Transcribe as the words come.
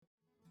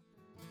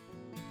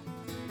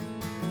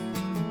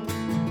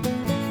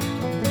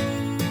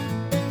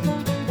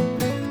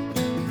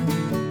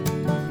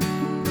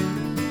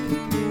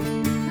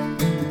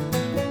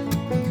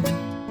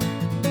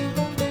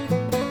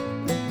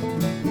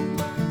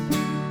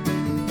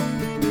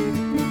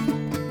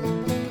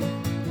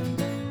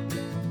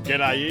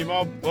G'day,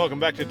 you-mob.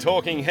 Welcome back to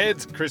Talking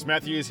Heads. Chris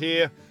Matthews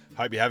here.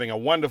 Hope you're having a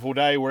wonderful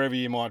day wherever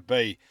you might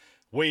be.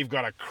 We've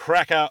got a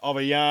cracker of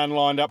a yarn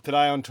lined up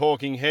today on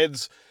Talking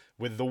Heads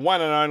with the one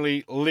and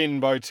only Lyn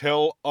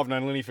Bowtell. I've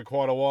known Lynny for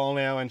quite a while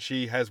now, and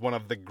she has one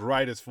of the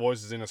greatest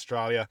voices in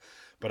Australia.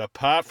 But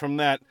apart from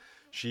that,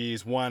 she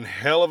is one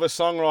hell of a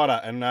songwriter,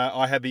 and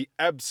I had the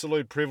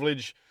absolute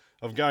privilege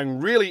of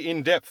going really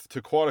in depth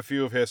to quite a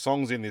few of her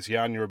songs in this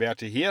yarn you're about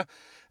to hear.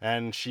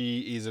 And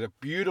she is a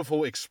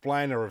beautiful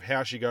explainer of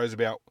how she goes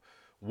about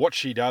what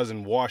she does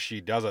and why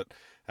she does it.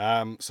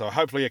 So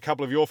hopefully a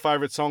couple of your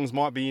favourite songs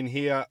might be in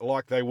here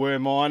like they were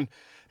mine.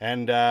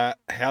 And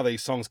how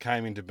these songs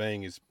came into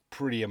being is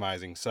pretty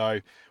amazing.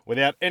 So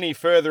without any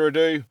further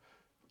ado,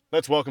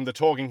 let's welcome to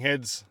Talking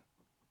Heads,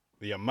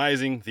 the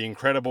amazing, the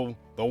incredible,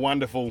 the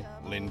wonderful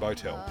Lyn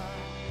Bowtell.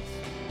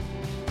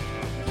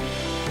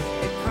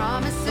 It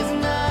promises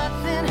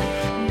nothing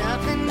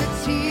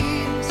but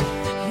tears.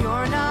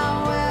 You're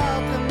not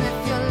welcome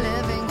if you're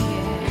living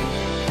here.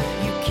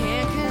 You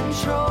can't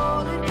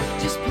control it,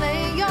 just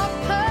play your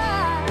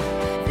part.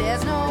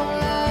 There's no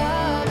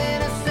love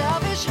in a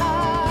selfish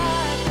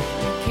heart.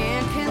 You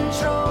can't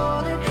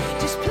control it,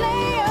 just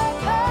play your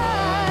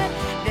part.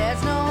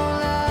 There's no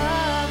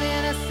love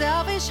in a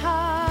selfish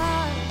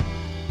heart.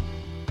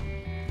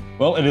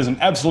 Well, it is an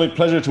absolute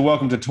pleasure to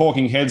welcome to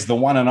Talking Heads the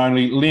one and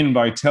only Lyn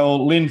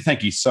Bowtell. Lyn,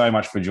 thank you so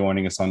much for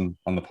joining us on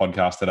the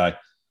podcast today.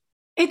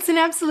 It's an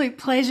absolute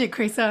pleasure,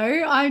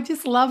 Chriso. I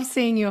just love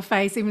seeing your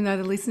face, even though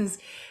the listeners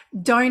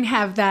don't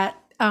have that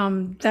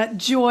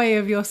joy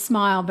of your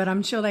smile, but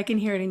I'm sure they can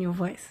hear it in your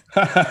voice.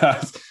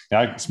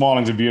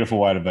 Smiling's a beautiful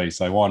way to be,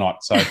 so why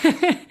not? So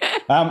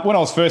when I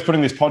was first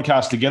putting this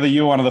podcast together,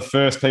 you were one of the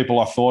first people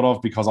I thought of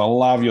because I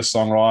love your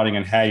songwriting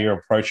and how you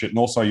approach it, and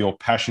also your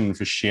passion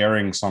for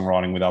sharing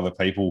songwriting with other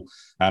people.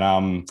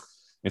 And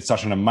it's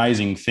such an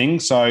amazing thing.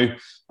 So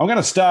I'm going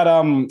to start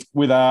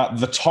with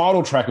the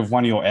title track of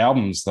one of your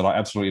albums that I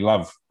absolutely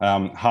love,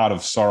 Heart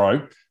of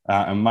Sorrow.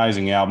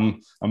 Amazing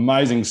album,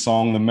 amazing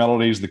song, the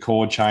melodies, the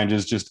chord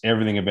changes, just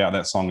everything about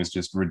that song is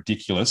just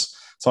ridiculous.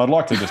 So I'd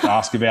like to just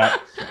ask about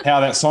how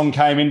that song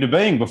came into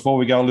being before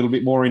we go a little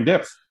bit more in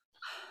depth.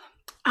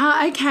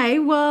 Okay,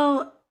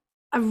 well,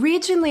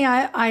 originally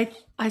I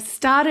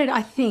started,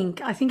 I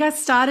think I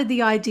started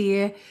the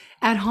idea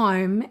at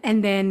home,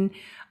 and then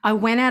I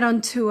went out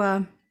on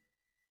tour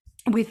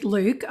with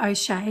Luke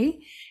O'Shea,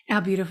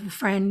 our beautiful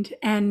friend.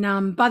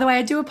 And by the way,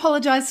 I do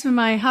apologise for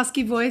my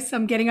husky voice.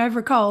 I'm getting over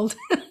a cold.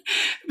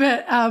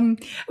 But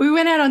we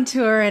went out on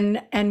tour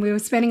and we were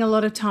spending a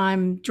lot of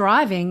time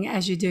driving,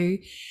 as you do.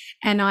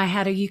 And I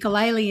had a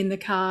ukulele in the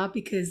car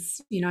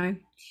because, you know,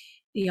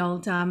 the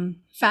old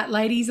fat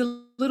lady's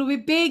a little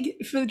bit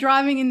big for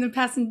driving in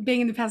the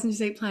being in the passenger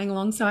seat playing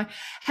along. So I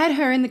had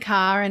her in the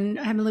car and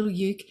I had a little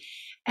uke.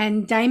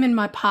 And Damon,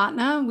 my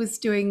partner, was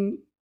doing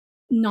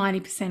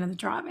 90% of the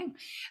driving.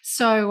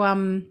 So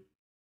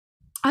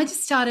I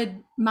just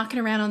started mucking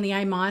around on the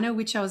A minor,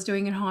 which I was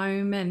doing at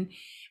home, and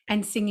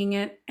singing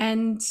it.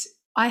 And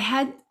I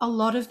had a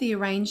lot of the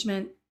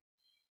arrangement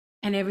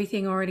and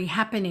everything already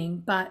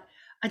happening, but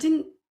I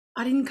didn't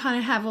kind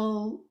of have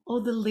all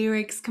the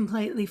lyrics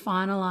completely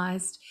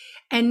finalized.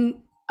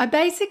 And I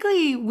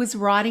basically was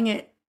writing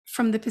it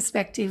from the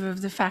perspective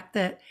of the fact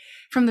that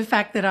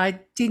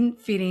I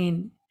didn't fit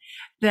in,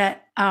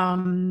 that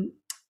I'm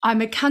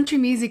a country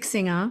music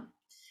singer,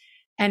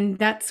 and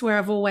that's where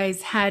I've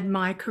always had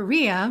my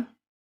career,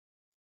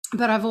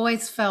 but I've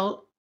always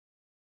felt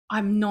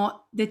I'm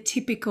not the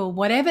typical,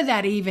 whatever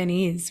that even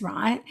is,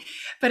 right?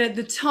 But at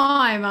the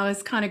time I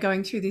was kind of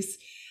going through this,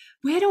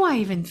 where do I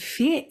even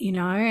fit, you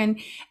know?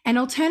 And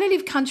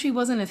alternative country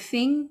wasn't a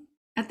thing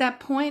at that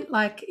point.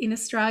 Like in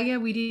Australia,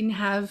 we didn't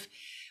have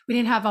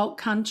alt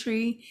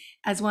country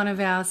as one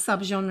of our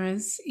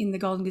subgenres in the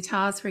Golden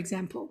Guitars, for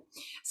example.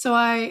 So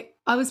I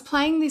was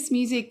playing this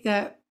music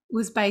that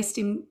was based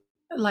in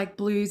like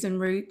blues and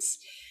roots,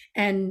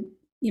 and,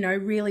 you know,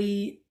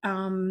 really,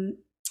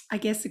 I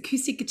guess,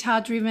 acoustic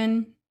guitar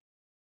driven,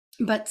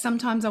 but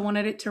sometimes I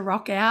wanted it to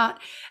rock out.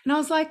 And I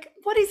was like,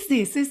 what is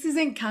this? This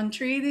isn't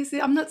country.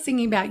 I'm not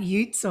singing about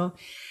utes or,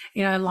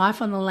 you know,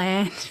 life on the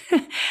land.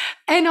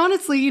 And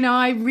honestly, you know,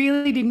 I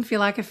really didn't feel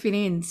like I fit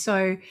in.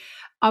 So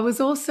I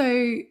was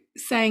also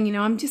saying, you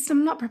know, I'm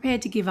not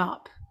prepared to give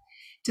up,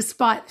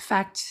 despite the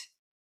fact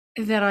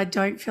that I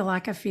don't feel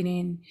like I fit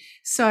in.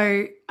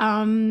 So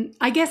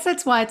I guess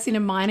that's why it's in a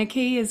minor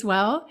key as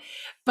well,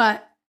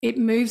 but it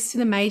moves to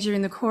the major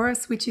in the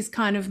chorus, which is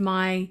kind of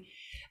my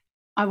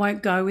I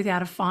won't go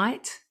without a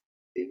fight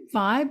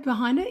vibe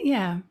behind it.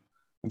 Yeah.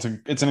 It's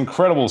an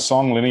incredible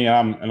song, Lynny.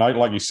 And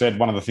like you said,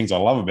 one of the things I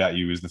love about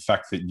you is the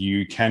fact that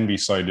you can be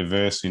so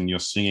diverse in your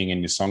singing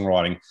and your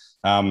songwriting.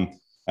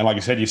 And like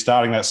you said, you're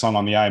starting that song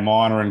on the A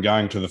minor and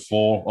going to the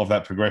four of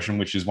that progression,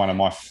 which is one of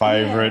my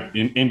favourite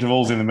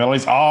intervals in the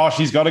melodies. Oh,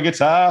 she's got a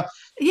guitar.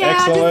 Yeah,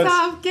 excellent.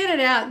 Just get it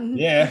out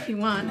if you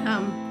want.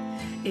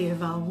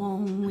 If I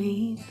won't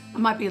weep, I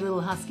might be a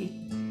little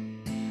husky.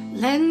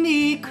 Let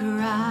me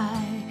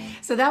cry.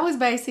 So that was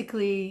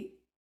basically,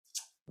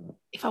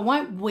 if I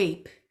won't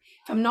weep,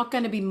 if I'm not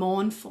going to be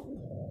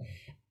mournful,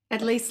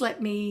 at least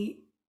let me.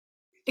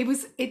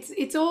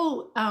 It's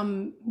all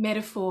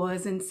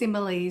metaphors and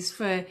similes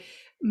for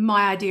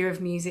my idea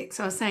of music.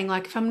 So I was saying,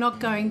 like, if I'm not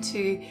going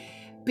to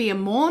be a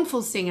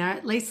mournful singer,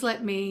 at least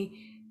let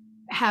me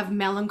have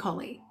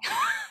melancholy.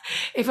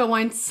 If I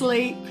won't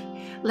sleep,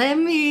 let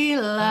me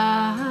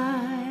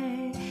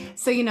lie.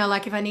 So, you know,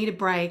 like if I need a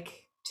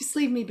break, just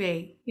leave me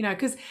be, you know,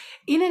 because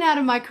in and out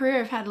of my career,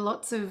 I've had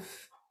lots of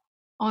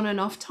on and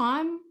off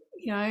time,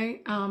 you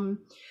know,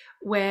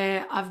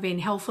 where I've been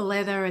hell for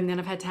leather and then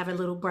I've had to have a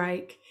little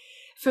break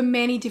for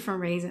many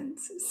different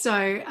reasons.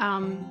 So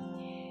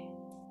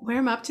where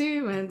I'm up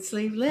to, and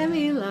sleep, let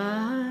me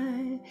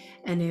lie,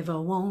 and if I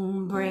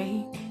won't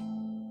break,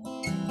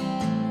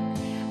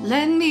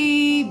 let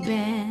me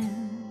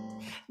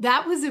bend.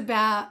 That was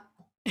about,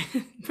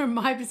 from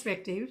my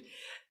perspective,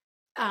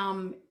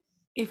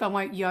 if I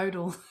won't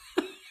yodel.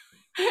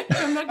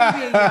 If I'm not going to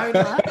be a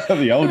yodeler.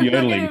 The old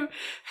yodeling.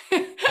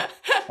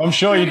 I'm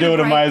sure you do it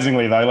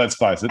amazingly, though, let's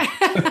face it.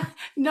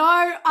 No,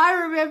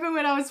 I remember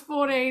when I was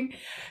 14,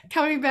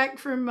 coming back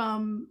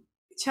from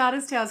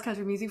Charterstow's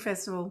Country Music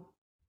Festival,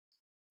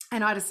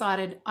 and I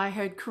decided, I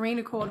heard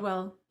Karina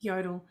Caldwell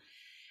yodel,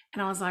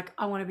 and I was like,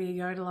 I want to be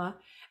a yodeler.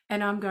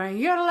 And I'm going,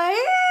 yodeler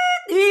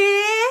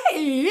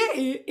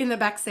in the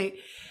back seat.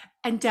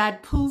 And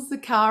Dad pulls the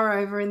car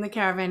over in the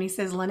caravan. He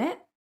says,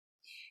 Lynette,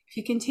 if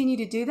you continue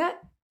to do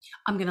that,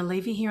 I'm going to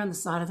leave you here on the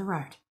side of the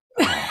road.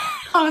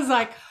 I was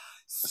like,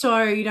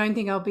 so you don't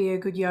think I'll be a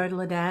good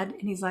yodeler, Dad?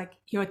 And he's like,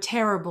 you're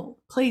terrible.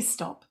 Please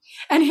stop.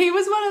 And he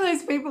was one of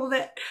those people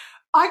that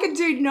I could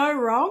do no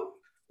wrong.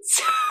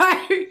 So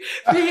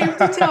for him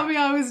to tell me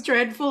I was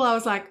dreadful, I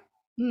was like,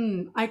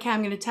 okay,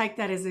 I'm going to take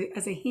that as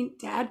a hint,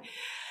 Dad.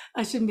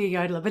 I shouldn't be a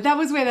yodeler. But that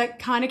was where that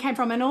kind of came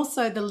from. And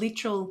also the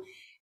literal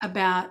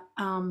about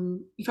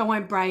if I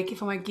won't break,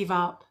 if I won't give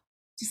up,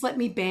 just let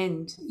me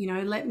bend, you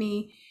know, let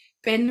me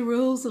bend the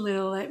rules a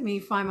little, let me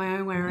find my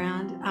own way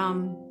around.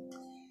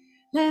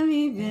 Let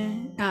me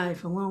bend,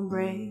 if I won't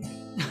break,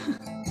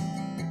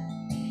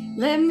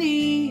 let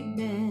me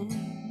bend.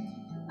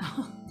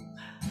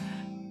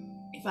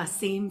 If I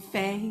seem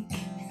fake,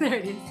 there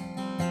it is.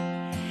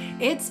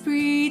 It's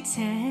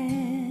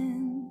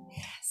pretend.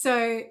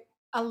 So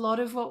a lot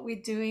of what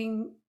we're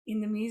doing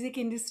in the music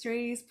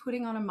industry is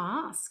putting on a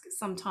mask.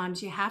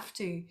 Sometimes you have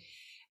to.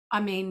 I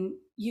mean,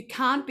 you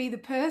can't be the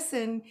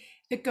person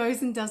that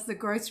goes and does the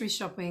grocery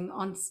shopping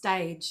on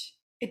stage.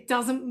 It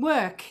doesn't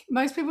work.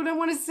 Most people don't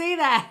want to see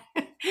that.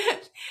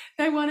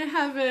 They want to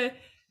have a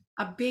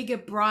bigger,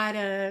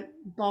 brighter,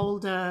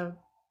 bolder,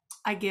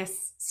 I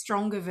guess,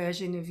 stronger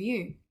version of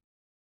you.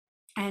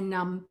 And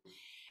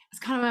it's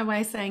kind of my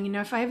way of saying, you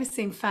know, if I ever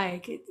seem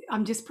fake,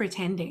 I'm just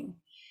pretending.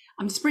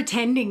 I'm just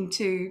pretending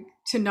to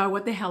know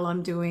what the hell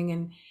I'm doing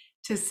and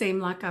to seem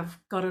like I've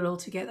got it all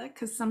together,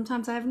 because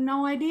sometimes I have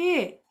no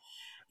idea,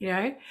 you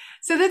know.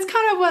 So that's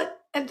kind of what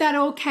that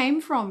all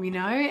came from, you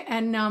know.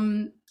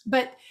 And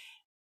but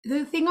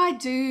the thing I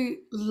do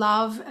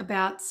love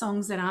about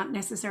songs that aren't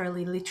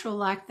necessarily literal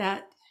like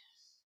that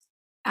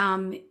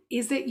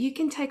is that you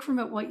can take from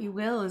it what you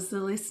will as the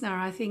listener.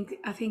 I think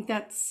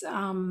that's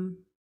the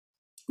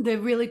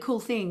really cool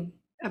thing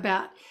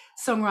about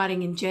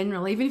songwriting in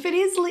general. Even if it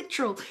is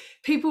literal,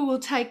 people will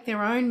take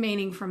their own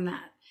meaning from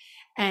that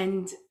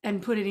and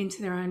put it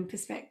into their own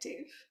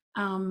perspective.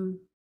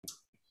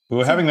 We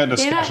were having that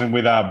discussion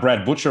with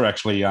Brad Butcher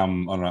actually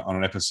on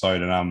an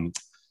episode, and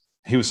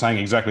he was saying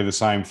exactly the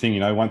same thing.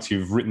 You know, once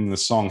you've written the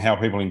song, how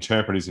people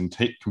interpret is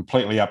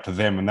completely up to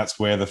them, and that's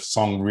where the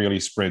song really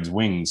spreads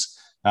wings.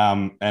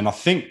 And I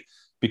think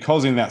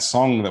because in that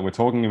song that we're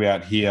talking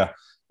about here,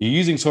 you're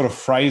using sort of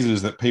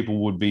phrases that people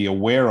would be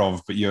aware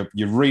of, but you're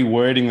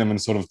rewording them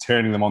and sort of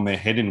turning them on their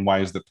head in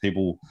ways that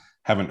people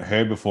haven't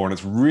heard before. And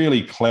it's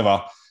really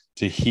clever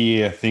to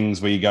hear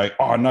things where you go,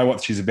 oh, I know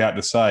what she's about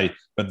to say,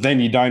 but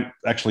then you don't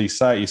actually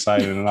say it, you say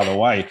it in another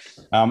way.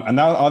 And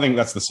I think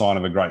that's the sign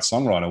of a great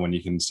songwriter, when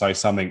you can say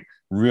something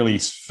really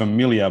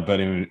familiar but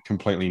in a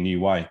completely new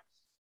way.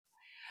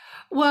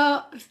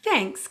 Well,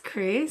 thanks,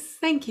 Chris.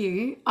 Thank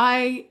you.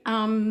 I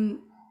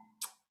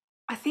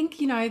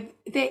think, you know,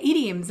 they're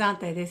idioms,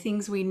 aren't they? They're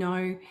things we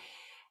know.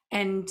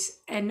 And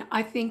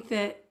I think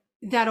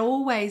that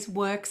always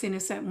works in a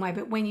certain way.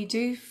 But when you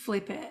do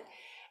flip it,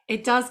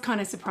 it does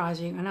kind of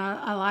surprise you. And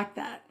I like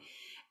that.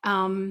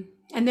 And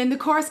then the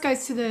chorus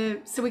goes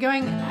to so we're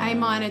going A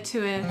minor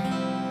to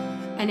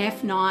an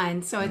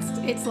F9. So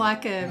it's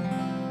like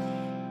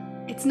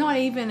it's not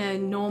even a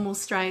normal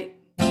straight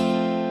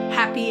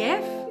happy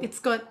F. It's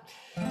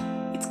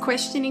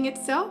questioning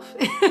itself.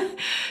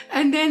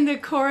 And then the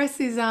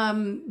chorus is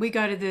we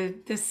go to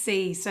the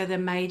C, so the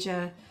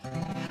major.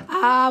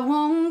 I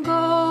won't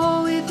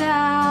go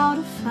without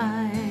a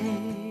fight.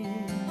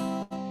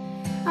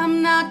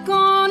 I'm not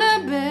gonna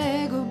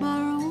beg or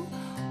borrow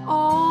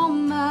all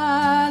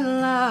my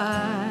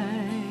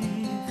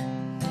life,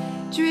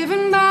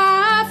 driven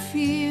by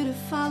fear to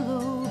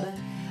follow, but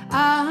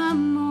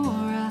I'm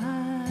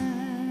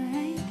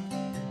alright,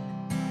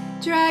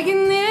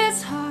 dragging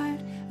this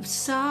heart of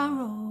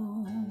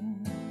sorrow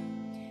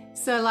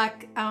So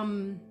like,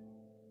 the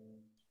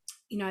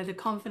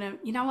confident,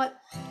 you know what?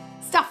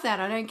 Stuff that.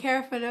 I don't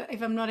care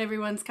if I'm not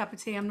everyone's cup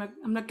of tea. I'm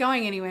not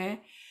going anywhere.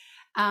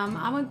 I'm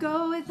gonna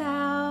go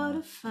without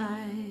a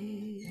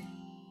fight.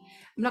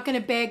 I'm not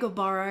gonna beg or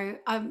borrow.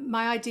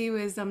 My idea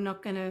was I'm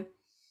not gonna,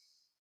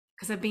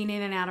 because I've been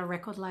in and out of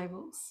record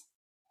labels,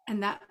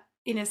 and that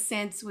in a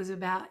sense was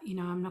about,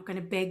 I'm not gonna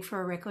beg for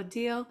a record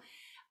deal.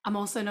 I'm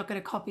also not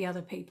gonna copy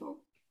other people,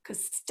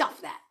 because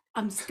stuff that.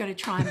 I'm just going to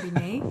try and be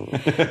me.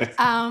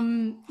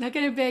 Not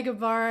going to beg or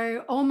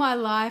borrow. All my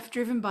life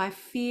driven by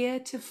fear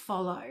to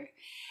follow.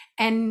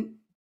 And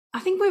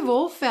I think we've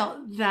all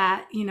felt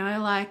that,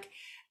 like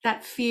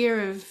that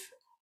fear of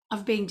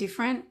being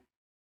different,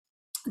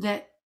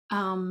 that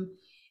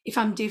if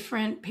I'm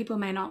different, people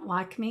may not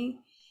like me.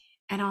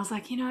 And I was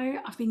like,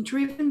 I've been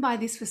driven by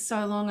this for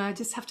so long, I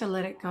just have to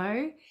let it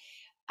go.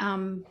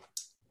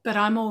 But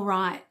I'm all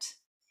right,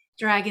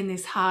 dragging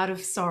this heart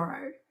of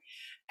sorrow.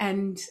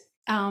 And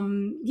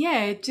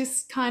it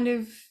just kind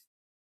of,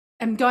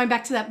 and going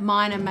back to that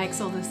minor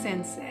makes all the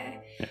sense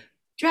there. Yeah.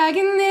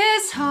 Dragging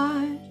this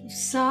heart of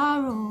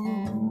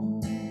sorrow.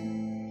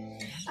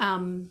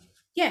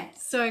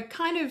 So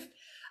kind of,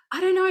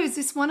 I don't know, is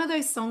this one of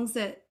those songs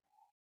that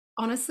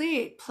honestly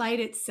it played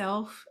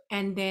itself,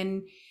 and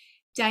then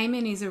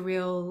Damon is a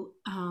real,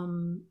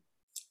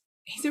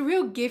 he's a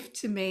real gift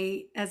to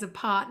me as a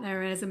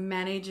partner and as a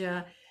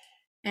manager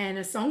and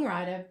a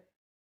songwriter.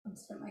 I'm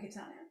just putting my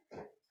guitar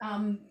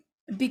down.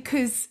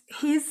 Because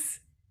he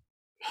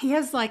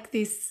has like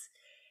this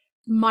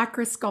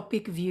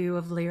microscopic view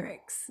of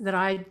lyrics that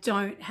I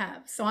don't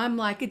have. So I'm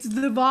like, it's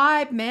the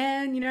vibe,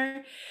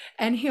 man,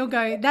 and he'll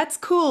go, that's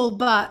cool,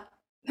 but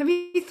have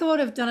you thought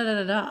of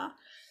da-da-da-da-da?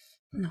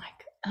 I'm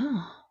like,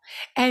 oh.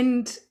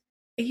 And,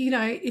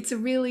 it's a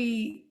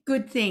really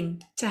good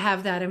thing to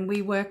have that. And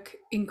we work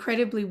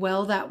incredibly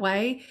well that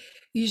way.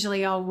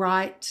 Usually I'll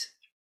write,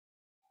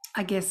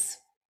 I guess,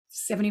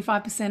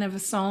 75% of a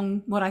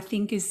song, what I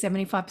think is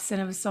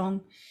 75% of a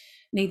song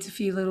needs a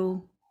few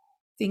little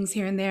things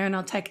here and there, and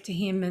I'll take it to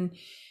him,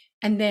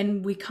 and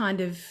then we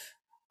kind of,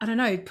 I don't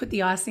know, put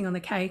the icing on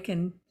the cake.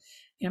 And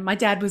my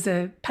dad was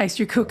a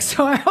pastry cook,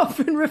 so I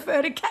often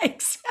refer to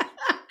cakes.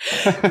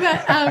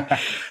 But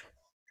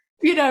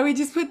we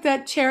just put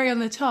that cherry on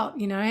the top,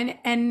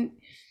 and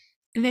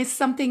there's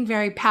something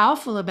very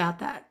powerful about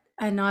that.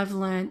 And I've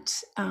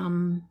learnt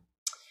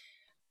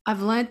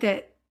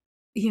that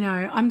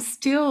I'm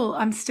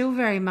still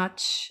very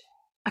much,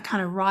 I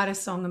kind of write a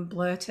song and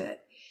blurt it,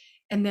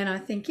 and then I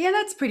think, yeah,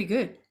 that's pretty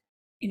good,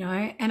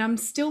 and I'm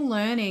still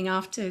learning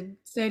after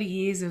 30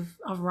 years of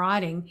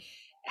writing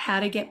how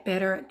to get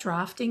better at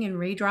drafting and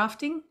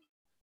redrafting,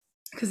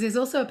 because there's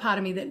also a part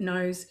of me that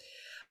knows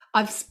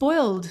I've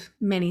spoiled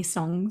many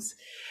songs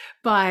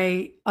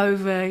by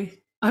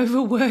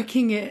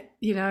overworking it,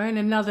 and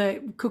another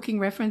cooking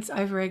reference,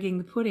 over egging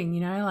the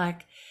pudding,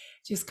 like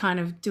just kind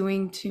of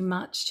doing too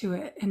much to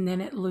it, and then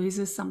it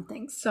loses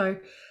something. So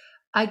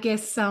I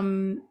guess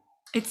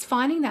it's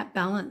finding that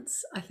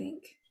balance, I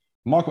think.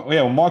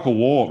 Michael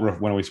Waugh,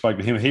 when we spoke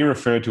to him, he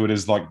referred to it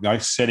as like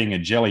setting a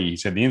jelly. He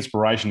said the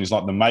inspiration is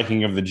like the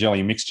making of the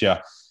jelly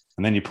mixture,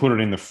 and then you put it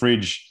in the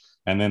fridge,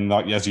 and then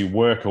like as you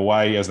work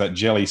away, as that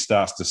jelly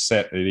starts to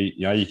set,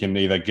 you can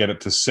either get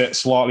it to set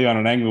slightly on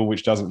an angle,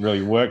 which doesn't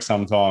really work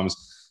sometimes,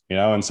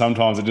 and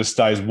sometimes it just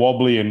stays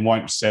wobbly and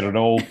won't set at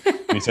all.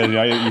 And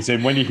he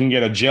said, when you can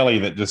get a jelly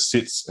that just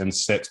sits and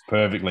sets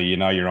perfectly,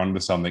 you're onto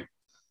something.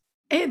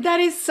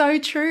 That is so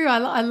true.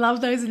 I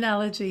love those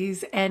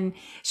analogies. And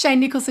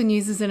Shane Nicholson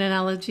uses an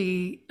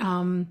analogy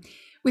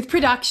with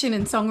production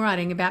and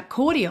songwriting about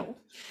cordial.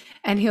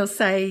 And he'll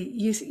say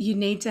you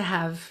need to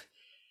have,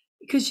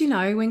 because,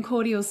 when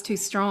cordial's too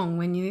strong,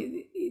 when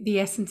the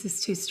essence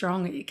is too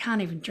strong, you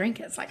can't even drink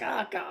it. It's like,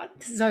 oh, God,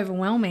 this is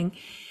overwhelming.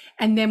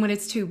 And then when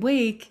it's too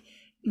weak,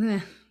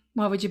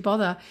 why would you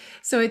bother?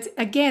 So it's,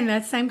 again,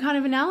 that same kind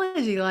of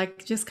analogy,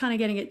 like just kind of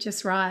getting it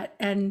just right.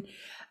 And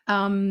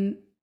I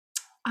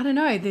don't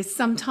know, there's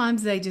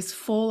sometimes they just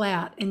fall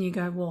out and you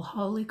go, well,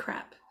 holy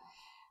crap,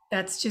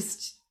 that's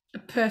just a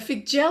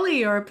perfect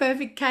jelly or a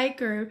perfect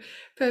cake or a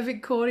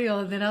perfect cordial.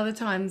 And then other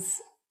times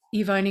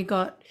you've only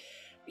got,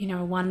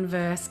 one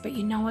verse, but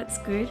it's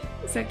good.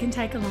 So it can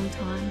take a long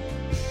time.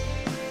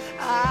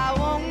 I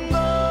won't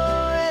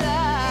go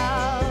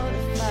without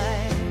a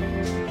fight.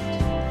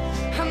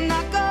 I'm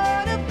not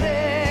gonna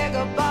beg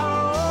or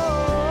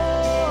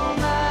borrow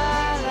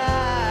my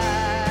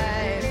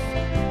life.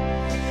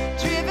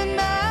 Driven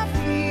by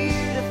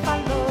fear to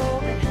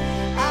follow it,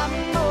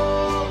 I'm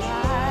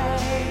alright.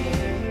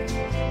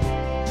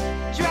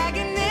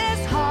 Dragging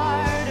this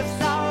heart of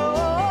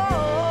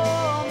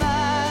sorrow,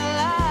 my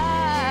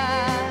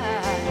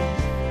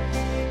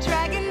life.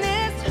 Dragging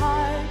this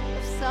heart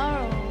of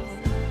sorrow.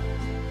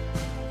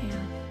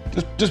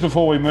 Just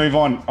before we move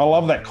on, I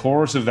love that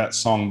chorus of that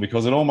song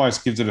because it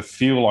almost gives it a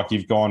feel like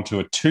you've gone to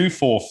a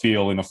 2/4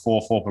 feel in a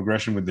 4/4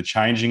 progression with the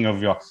changing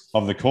of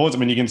the chords. I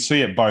mean, you can see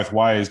it both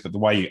ways, but the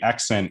way you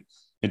accent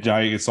it,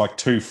 it's like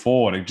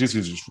 2/4. It just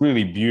is just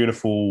really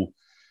beautiful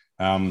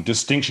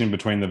distinction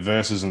between the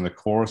verses and the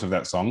chorus of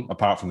that song,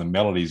 apart from the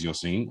melodies you're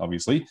singing,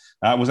 obviously.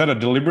 Was that a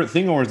deliberate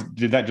thing, or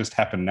did that just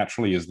happen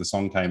naturally as the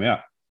song came out?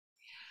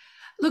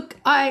 Look,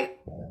 I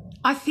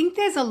think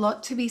there's a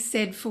lot to be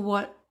said for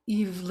what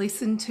you've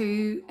listened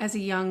to as a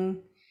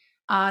young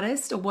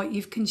artist or what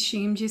you've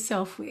consumed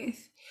yourself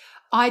with.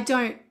 I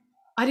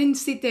didn't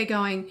sit there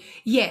going,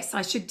 yes,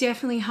 I should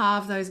definitely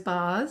halve those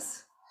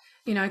bars,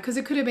 because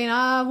it could have been,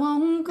 I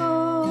won't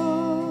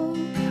go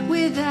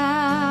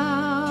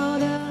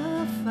without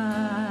a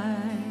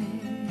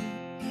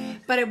fight.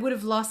 But it would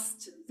have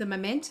lost the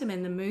momentum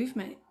and the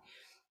movement,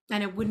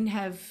 and it wouldn't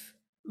have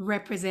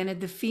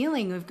represented the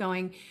feeling of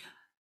going,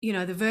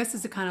 the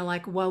verses are kind of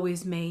like, woe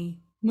is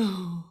me.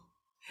 No.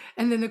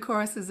 And then the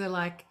choruses are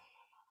like,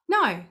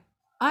 no,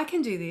 I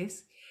can do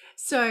this.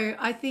 So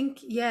I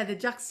think, the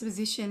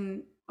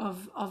juxtaposition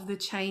of the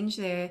change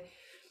there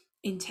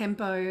in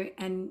tempo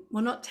in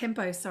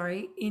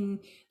the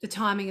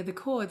timing of the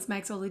chords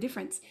makes all the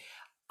difference.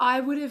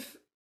 I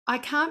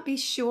can't be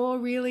sure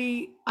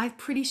really. I'm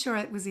pretty sure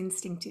it was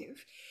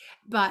instinctive.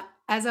 But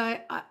as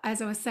I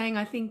was saying,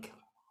 I think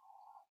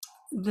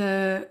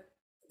the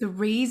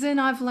reason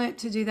I've learnt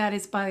to do that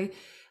is by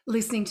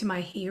listening to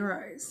my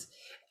heroes.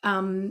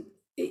 I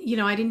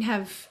didn't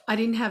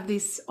have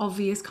this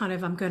obvious kind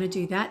of, I'm going to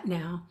do that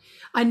now.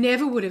 I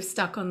never would have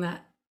stuck on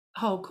that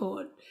whole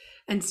chord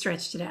and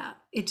stretched it out.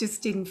 It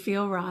just didn't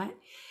feel right.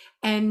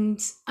 And,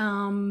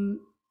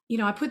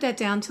 I put that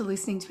down to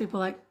listening to people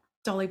like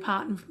Dolly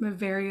Parton from a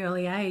very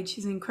early age.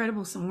 She's an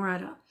incredible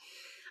songwriter.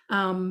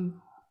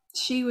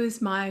 She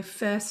was my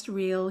first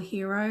real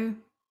hero,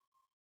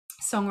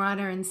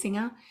 songwriter and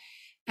singer.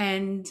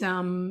 And,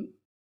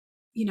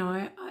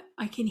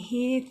 I can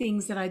hear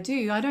things that I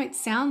do. I don't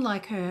sound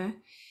like her.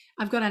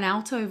 I've got an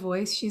alto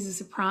voice. She's a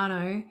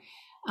soprano.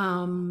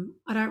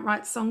 I don't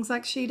write songs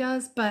like she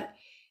does, but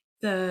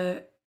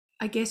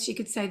I guess you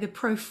could say the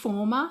pro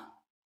forma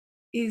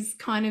is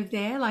kind of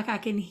there. Like I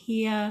can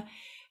hear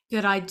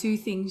that I do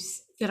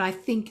things that I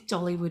think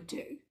Dolly would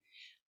do.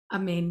 I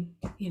mean,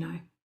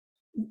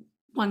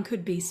 one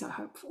could be so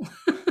hopeful.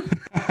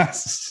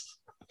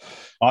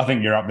 I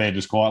think you're up there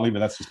just quietly, but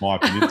that's just my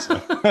opinion. So.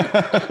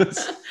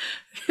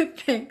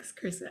 Thanks,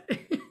 Chris.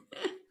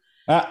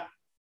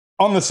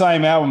 On the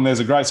same album,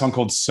 there's a great song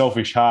called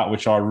Selfish Heart,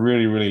 which I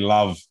really, really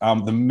love.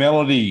 The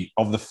melody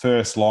of the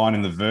first line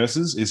in the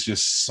verses is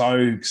just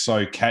so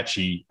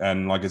catchy,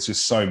 and like it's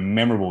just so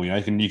memorable.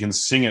 You can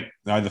sing it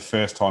the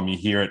first time you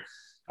hear it.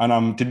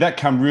 And did that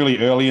come really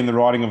early in the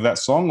writing of that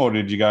song, or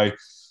did you go,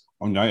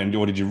 or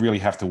did you really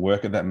have to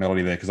work at that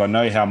melody there? Because I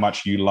know how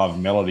much you love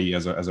melody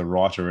as a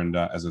writer and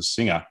as a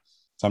singer.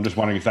 So I'm just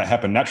wondering if that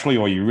happened naturally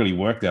or you really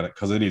worked at it,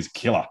 because it is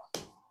killer.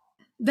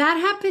 That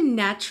happened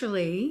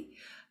naturally.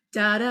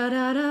 Da da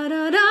da da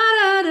da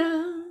da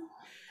da.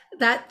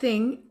 That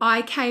thing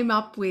I came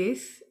up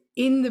with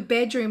in the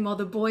bedroom while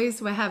the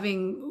boys were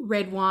having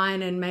red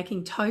wine and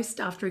making toast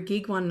after a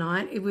gig one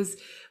night. It was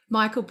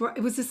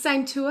it was the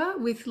same tour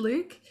with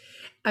Luke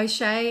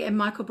O'Shea and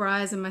Michael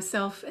Bryars and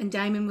myself, and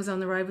Damon was on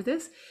the road with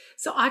us.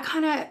 So I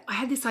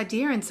had this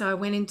idea, and so I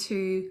went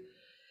into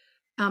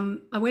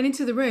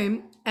the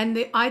room, and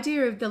the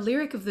idea of the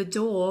lyric of the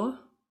door,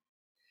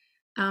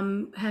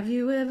 have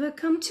you ever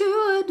come to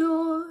a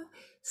door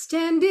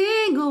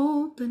standing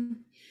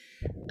open?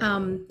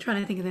 Trying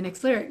to think of the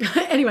next lyric.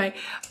 Anyway,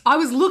 I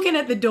was looking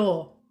at the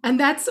door,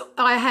 and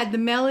I had the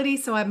melody,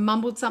 so I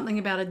mumbled something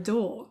about a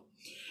door.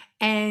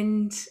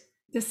 And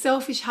the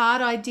Selfish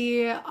Heart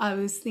idea, I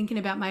was thinking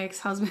about my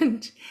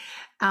ex-husband.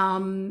 Sorry,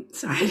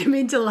 I didn't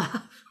mean to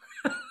laugh.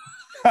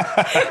 But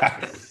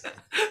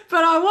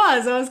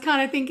I was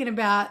kind of thinking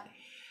about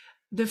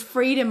the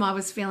freedom I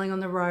was feeling on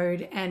the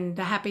road and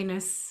the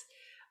happiness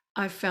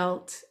I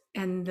felt,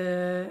 and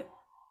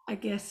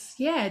just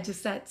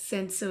that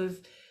sense of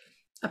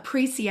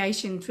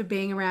appreciation for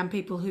being around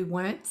people who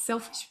weren't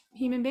selfish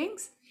human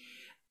beings.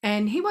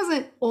 And he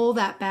wasn't all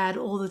that bad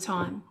all the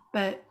time,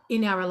 but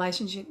in our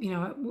relationship,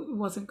 it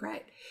wasn't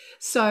great.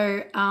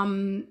 So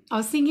I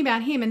was thinking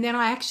about him, and then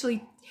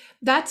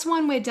that's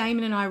one where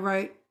Damon and I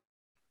wrote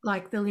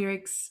like the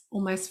lyrics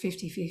almost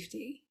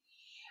 50-50.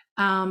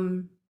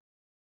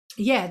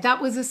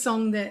 That was a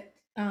song that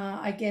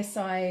I guess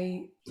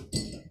I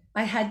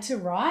had to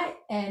write,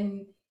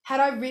 and had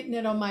I written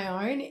it on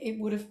my own, it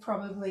would have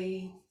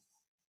probably,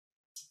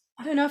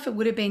 I don't know if it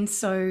would have been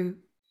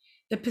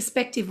the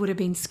perspective would have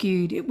been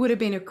skewed. It would have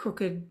been a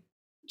crooked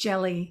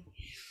jelly,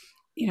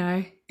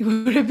 it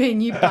would have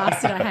been, you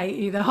bastard, I hate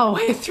you, the whole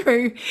way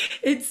through,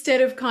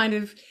 instead of kind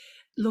of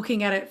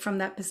looking at it from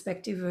that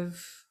perspective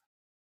of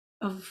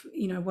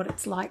what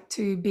it's like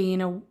to be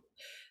in a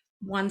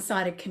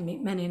one-sided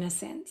commitment in a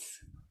sense.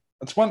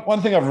 That's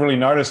one thing I've really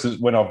noticed is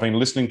when I've been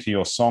listening to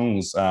your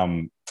songs,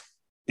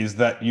 is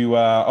that you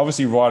are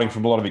obviously writing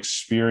from a lot of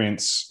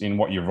experience in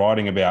what you're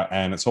writing about,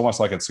 and it's almost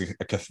like it's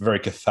a very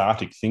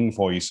cathartic thing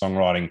for you,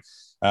 songwriting,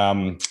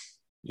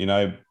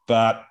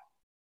 but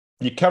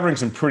you're covering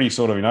some pretty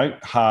sort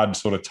of, hard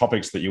sort of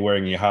topics that you're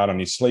wearing your heart on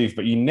your sleeve,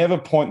 but you never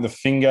point the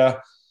finger,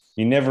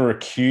 you never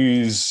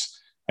accuse,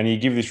 and you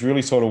give this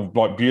really sort of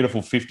like beautiful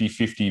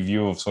 50-50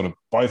 view of sort of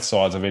both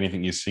sides of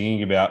anything you're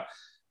singing about.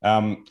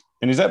 And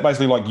is that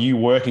basically like you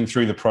working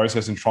through the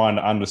process and trying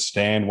to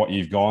understand what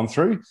you've gone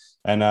through?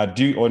 And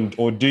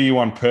do you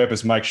on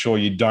purpose make sure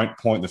you don't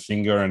point the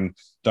finger and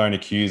don't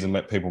accuse and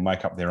let people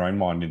make up their own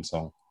mind in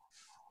song?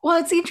 Well,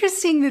 it's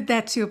interesting that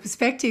that's your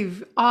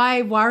perspective.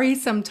 I worry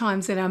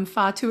sometimes that I'm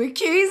far too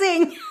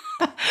accusing.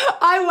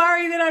 I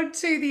worry that I'm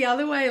too the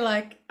other way.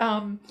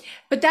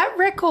 But that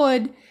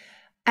record,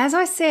 as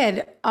I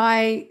said,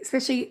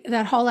 especially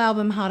that whole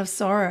album, Heart of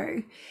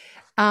Sorrow,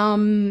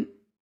 I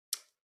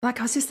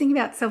was just thinking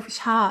about Selfish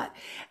Heart,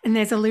 and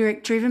there's a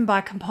lyric, driven by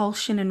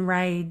compulsion and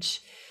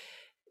rage,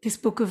 this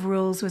book of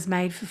rules was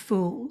made for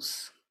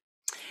fools.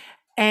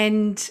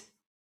 And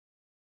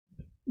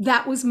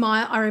that was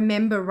I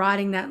remember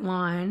writing that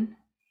line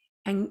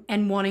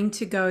and wanting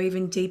to go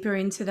even deeper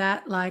into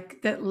that,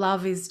 like that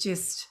love is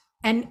just,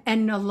 and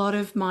a lot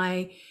of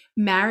my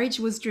marriage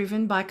was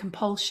driven by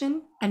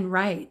compulsion and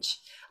rage.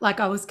 Like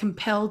I was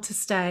compelled to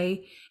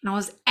stay and I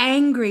was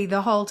angry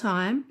the whole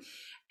time.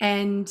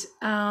 And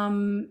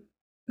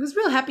it was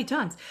real happy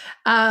times.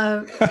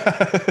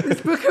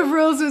 This book of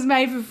rules was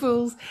made for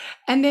fools.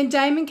 And then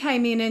Damon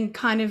came in and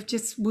kind of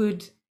just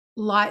would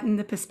lighten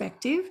the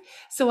perspective.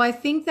 So I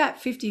think that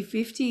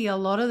 50-50, a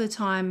lot of the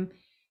time,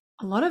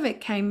 a lot of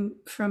it came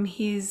from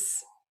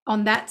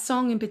on that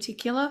song in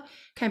particular,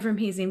 came from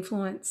his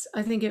influence.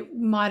 I think it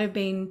might have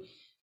been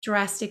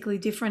drastically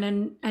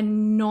different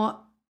and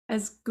not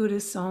as good a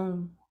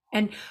song.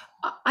 And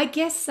I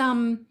guess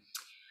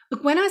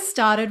look, when I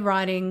started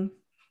writing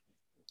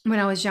when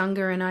I was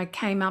younger and I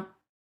came up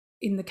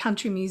in the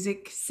country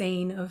music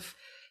scene of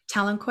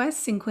talent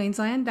quests in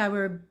Queensland, they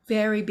were a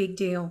very big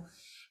deal.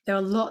 There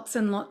were lots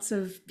and lots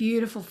of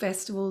beautiful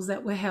festivals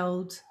that were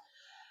held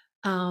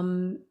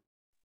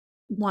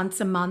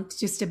once a month,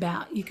 just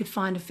about. You could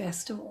find a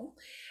festival.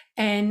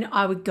 And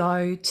I would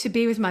go to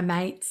be with my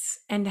mates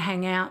and to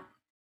hang out.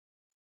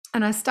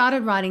 And I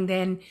started writing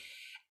then.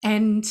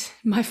 And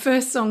my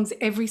first songs,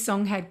 every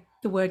song had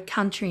the word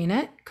country in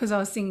it because I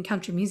was singing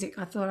country music.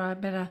 I thought I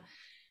better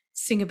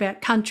sing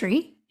about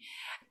country.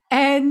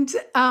 And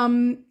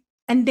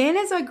then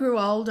as I grew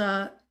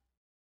older,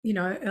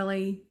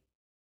 early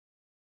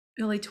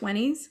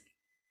 20s,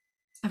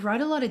 I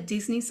wrote a lot of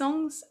Disney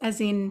songs,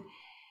 as in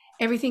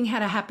everything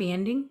had a happy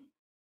ending.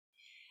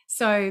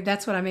 So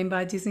that's what I mean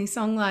by a Disney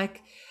song,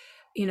 like,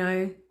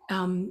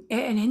 and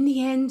in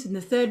the end, in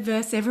the third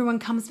verse, everyone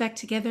comes back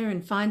together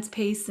and finds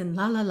peace and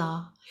la la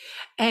la.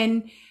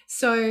 And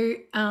so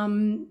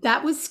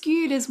that was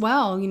skewed as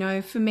well.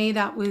 For me,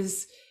 that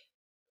was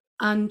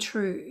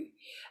untrue.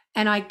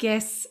 And I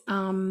guess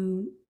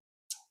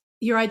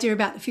your idea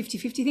about the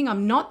 50-50 thing,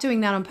 I'm not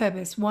doing that on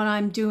purpose. What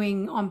I'm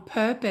doing on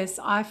purpose,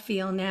 I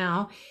feel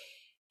now,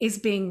 is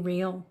being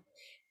real.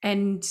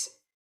 And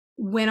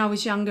when I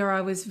was younger,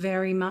 I was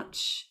very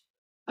much,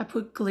 I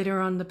put glitter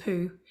on the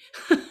poo.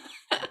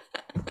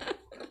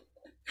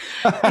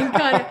 And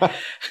kind of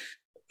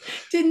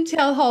didn't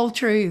tell whole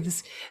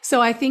truths.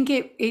 So I think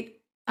it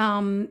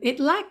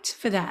lacked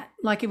for that.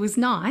 Like, it was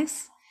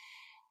nice,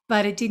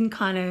 but it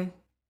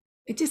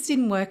just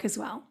didn't work as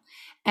well.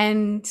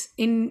 And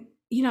in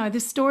the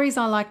stories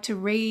I like to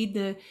read,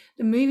 the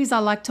movies I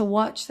like to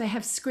watch, they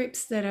have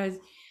scripts that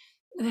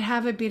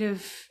have a bit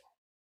of,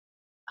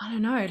 I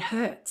don't know, it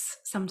hurts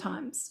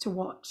sometimes to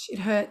watch. It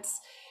hurts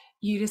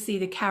you to see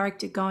the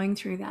character going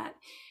through that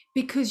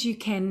because you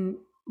can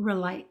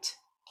relate.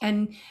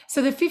 And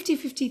so the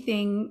 50-50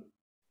 thing,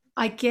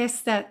 I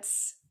guess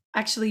that's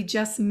actually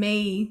just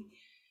me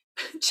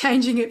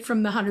changing it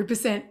from the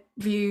 100%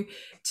 view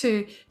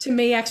to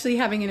me actually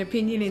having an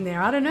opinion in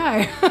there. I don't know.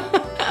 If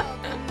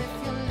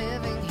you're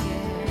living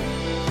here,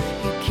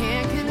 you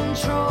can't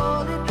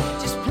control it.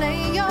 Just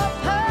play your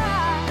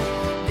part.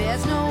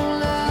 There's no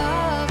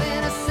love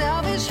in a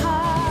selfish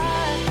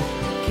heart.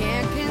 You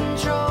can't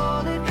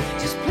control it.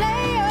 Just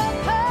play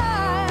your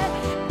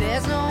part.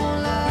 There's no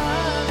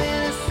love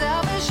in a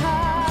selfish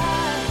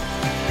heart.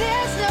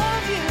 There's no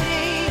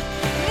beauty.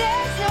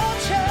 There's no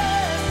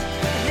trust.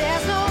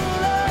 There's no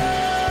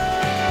love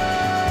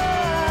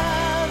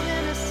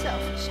in a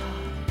selfish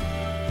heart.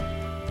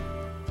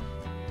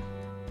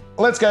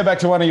 Let's go back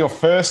to one of your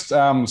first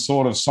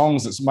sort of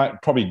songs that's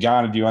probably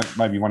garnered you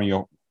maybe one of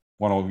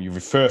your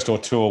first or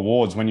two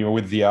awards when you were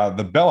with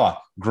the Bella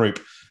group.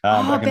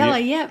 Back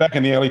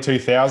in the early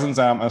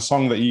 2000s, a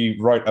song that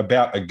you wrote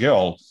about a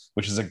girl,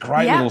 which is a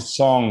great little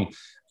song.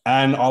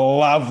 And I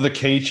love the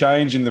key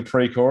change in the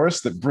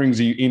pre-chorus that brings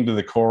you into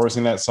the chorus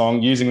in that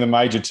song using the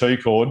major 2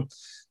 chord.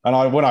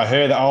 And when I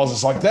heard that, I was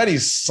just like, that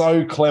is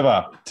so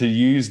clever to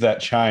use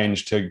that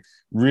change to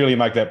really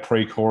make that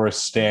pre-chorus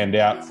stand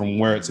out from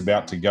where it's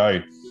about to go.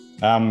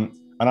 And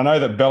I know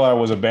that Bella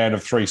was a band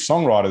of 3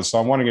 songwriters, so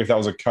I'm wondering if that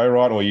was a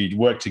co-write or you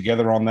worked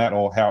together on that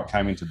or how it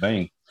came into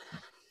being.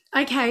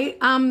 Okay.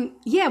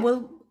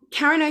 Well,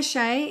 Karen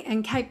O'Shea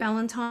and Kate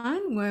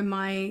Ballantyne were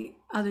my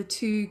other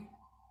 2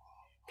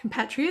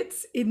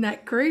 compatriots in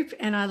that group,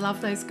 and I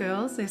love those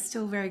girls. They're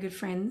still very good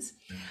friends.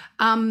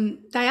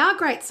 They are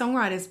great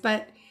songwriters,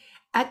 but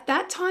at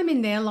that time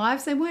in their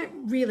lives, they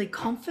weren't really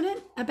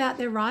confident about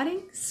their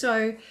writing.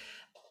 So,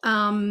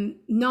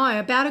 no,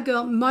 About a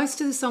Girl,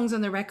 most of the songs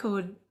on the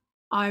record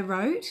I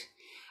wrote.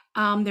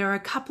 There are a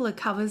couple of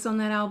covers on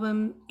that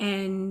album,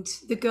 and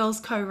the girls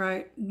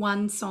co-wrote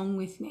one song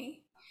with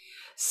me.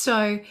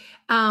 So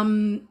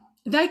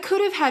they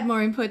could have had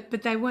more input,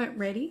 but they weren't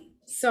ready.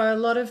 So a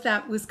lot of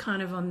that was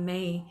kind of on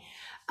me.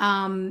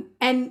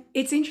 And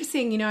it's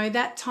interesting,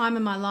 that time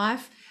in my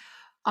life,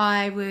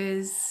 I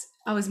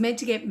was meant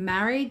to get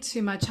married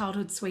to my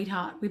childhood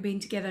sweetheart. We've been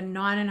together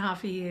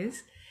 9.5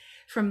 years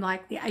from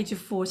like the age of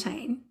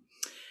 14.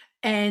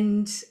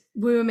 And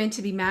we were meant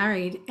to be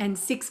married, and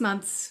 6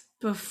 months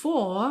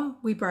before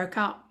we broke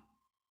up.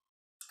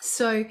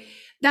 So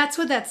that's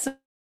what that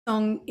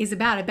song is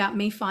about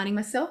me finding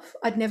myself.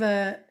 I'd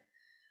never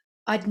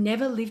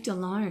lived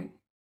alone.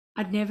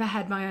 I'd never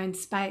had my own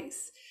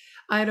space.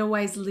 I'd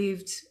always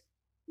lived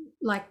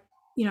like,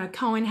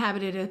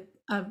 co-inhabited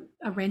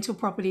a rental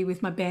property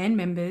with my band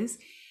members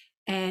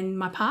and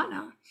my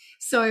partner.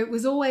 So it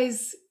was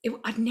always,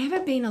 I'd never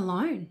been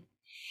alone.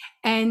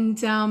 And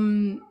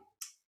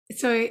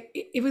so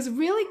it was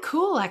really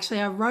cool, actually.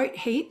 I wrote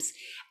heaps,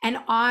 and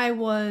I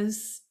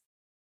was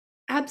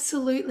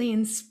absolutely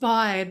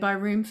inspired by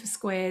Room for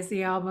Squares,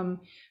 the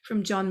album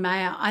from John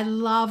Mayer. I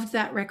loved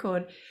that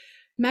record,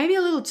 maybe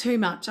a little too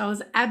much. I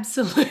was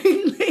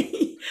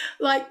absolutely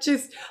like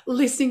just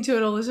listening to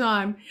it all the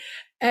time.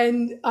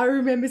 And I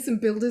remember some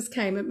builders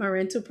came at my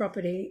rental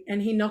property,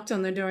 and he knocked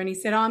on the door and he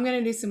said, I'm going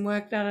to do some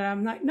work.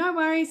 I'm like, no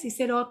worries. He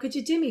said, could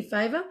you do me a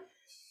favor?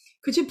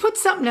 Could you put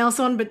something else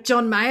on but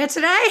John Mayer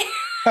today?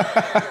 And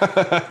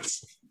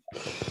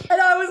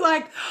I was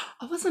like,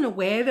 I wasn't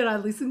aware that I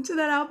listened to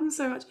that album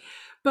so much.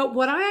 But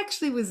what I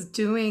actually was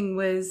doing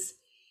was,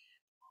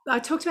 I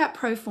talked about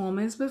pro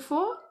formers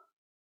before,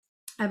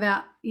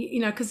 about,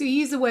 because we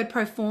use the word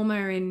pro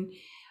former in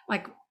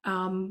like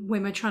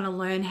when we're trying to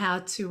learn how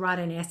to write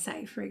an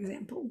essay, for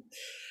example.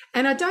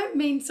 And I don't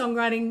mean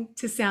songwriting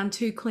to sound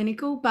too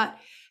clinical, but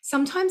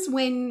sometimes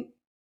when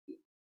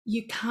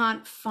you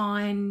can't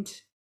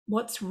find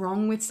what's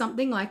wrong with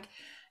something, like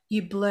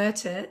you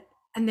blurt it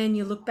and then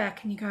you look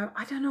back and you go,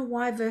 I don't know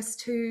why verse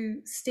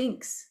 2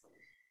 stinks.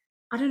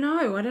 I don't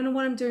know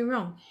what I'm doing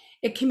wrong.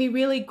 It can be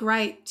really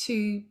great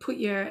to put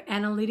your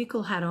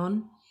analytical hat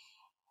on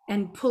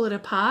and pull it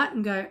apart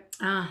and go,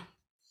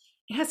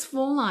 it has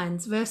 4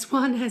 lines. Verse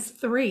 1 has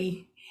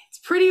 3. It's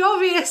pretty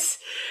obvious.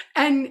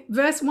 And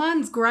verse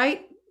 1's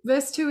great.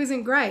 Verse 2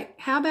 isn't great.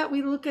 How about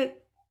we look at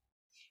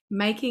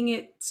making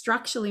it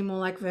structurally more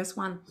like verse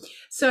 1?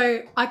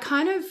 So I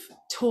kind of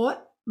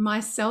taught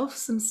myself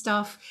some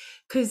stuff,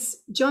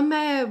 because John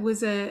Mayer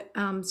was a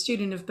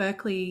student of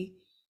Berkeley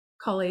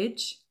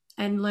College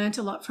and learnt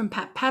a lot from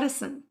Pat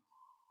Patterson,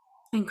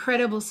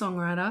 incredible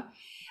songwriter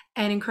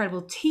and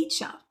incredible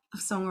teacher of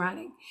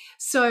songwriting.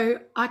 So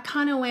I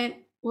kind of went,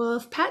 well,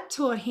 if Pat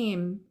taught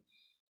him,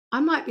 I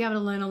might be able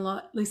to learn a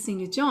lot listening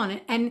to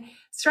John. And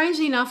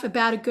strangely enough,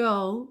 About a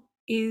Girl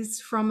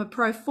is from a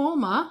pro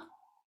forma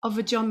of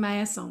a John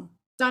Mayer song.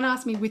 Don't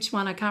ask me which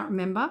one, I can't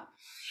remember.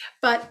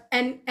 But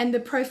and the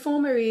pro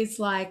forma is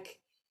like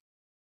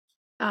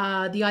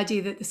the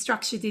idea that the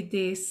structure did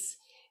this,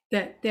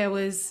 that there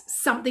was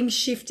something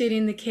shifted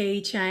in the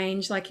key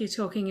change, like you're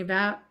talking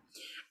about.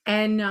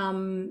 And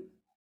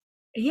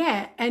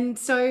and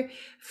so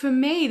for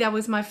me, that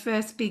was my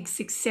first big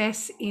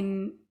success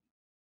in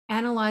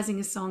analyzing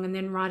a song and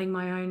then writing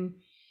my own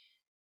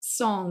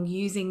song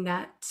using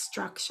that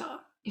structure,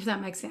 if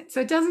that makes sense.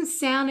 So it doesn't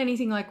sound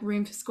anything like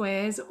Room for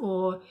Squares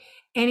or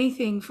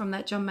anything from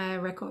that John Mayer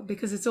record,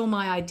 because it's all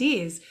my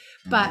ideas.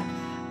 But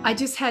I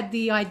just had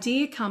the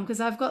idea come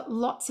because I've got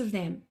lots of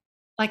them.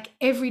 Like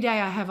every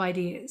day I have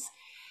ideas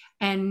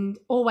and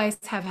always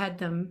have had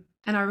them,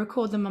 and I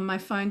record them on my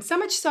phone, so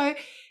much so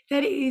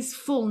that it is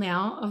full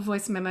now of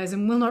voice memos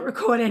and will not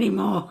record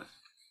anymore.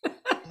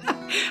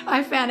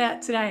 I found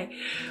out today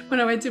when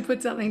I went to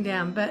put something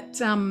down.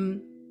 But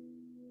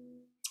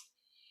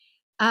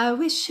I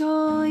wish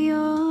all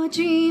your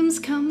dreams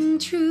come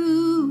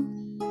true,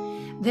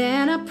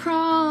 then I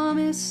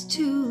promise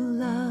to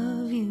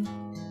love you.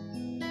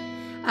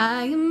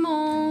 I am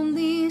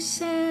only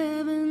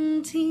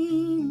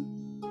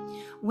 17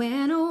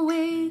 when I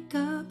wake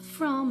up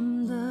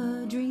from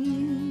the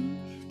dream.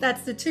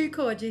 That's the 2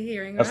 chord you're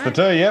hearing, That's right?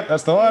 the 2, yep,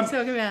 that's the one. What are you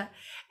talking about?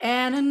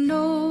 And I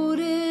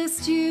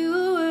noticed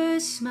you were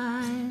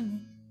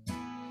smiling.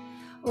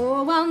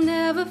 Oh, I'll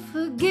never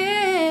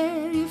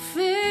forget your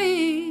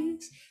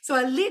face. So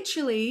I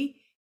literally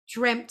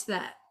dreamt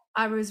that.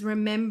 I was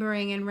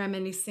remembering and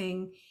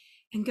reminiscing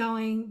and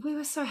going, we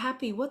were so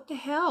happy. What the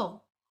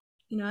hell?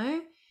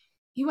 You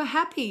were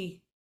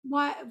happy.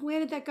 Why? Where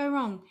did that go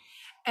wrong?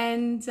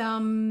 And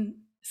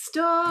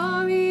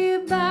story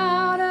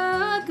about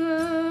a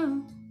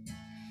girl,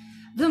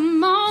 the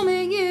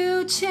moment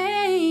you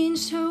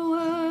changed her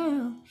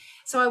world.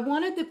 So I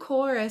wanted the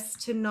chorus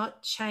to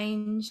not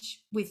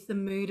change with the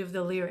mood of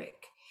the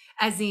lyric,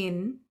 as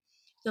in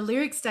the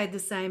lyrics stayed the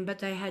same, but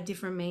they had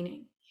different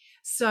meaning.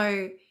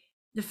 So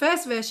the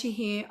first verse you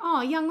hear,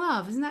 oh, young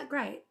love, isn't that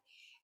great?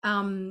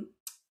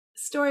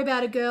 Story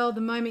about a girl,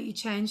 the moment you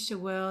changed her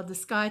world, the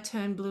sky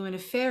turned blue and a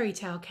fairy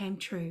tale came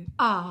true.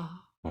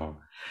 Ah, Oh.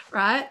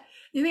 right?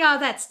 You think, oh,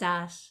 that's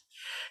Dash.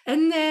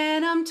 And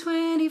then I'm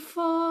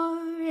 24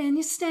 and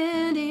you're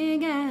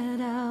standing at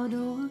our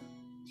door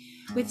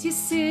with your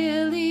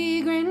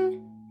silly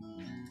grin,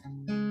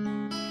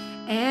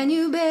 and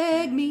you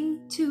beg me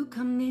to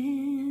come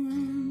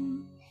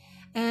in,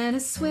 and I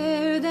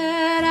swear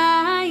that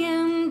I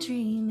am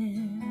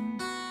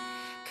dreaming,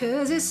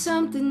 'cause there's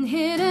something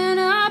hidden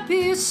up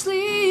your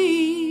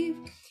sleeve.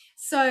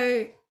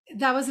 So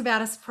that was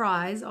about a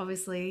surprise,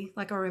 obviously,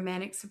 like a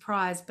romantic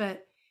surprise,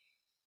 but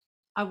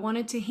I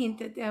wanted to hint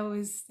that there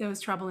was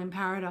trouble in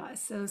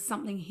paradise. There was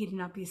something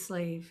hidden up your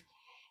sleeve.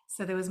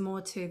 So there was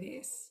more to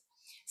this.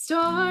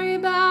 Story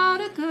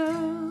about a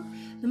girl,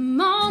 the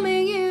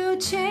moment you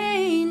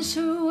changed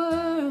her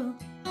world,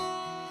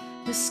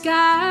 the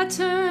sky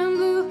turned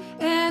blue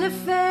and a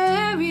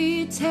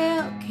fairy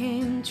tale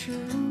came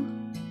true.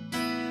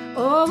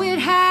 Oh, it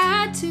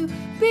had to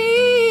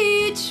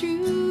be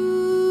true.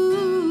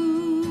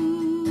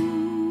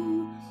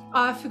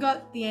 I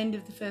forgot the end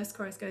of the first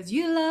chorus goes,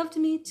 you loved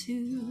me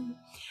too.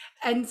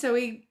 And so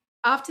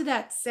after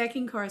that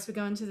second chorus, we're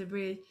going to the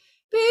bridge,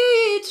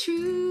 be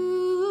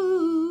true.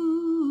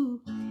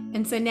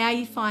 And so now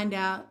you find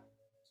out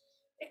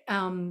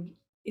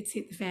it's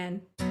hit the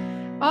fan.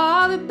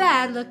 All the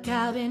bad luck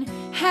I've been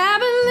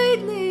having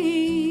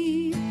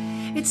lately,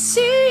 it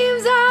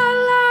seems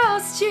I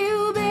lost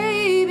you,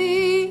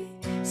 baby,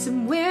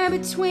 somewhere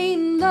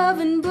between love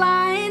and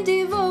blind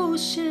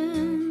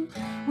devotion.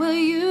 Well,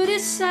 you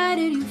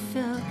decided you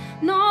felt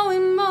no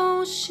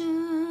emotion,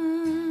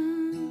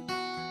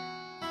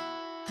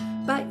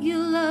 but you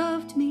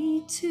loved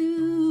me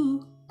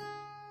too.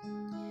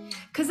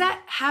 'Cause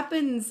that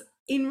happens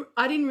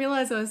I didn't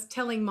realize I was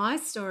telling my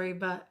story,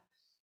 but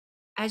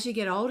as you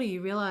get older,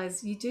 you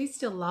realize you do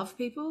still love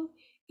people.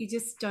 You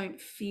just don't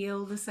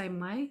feel the same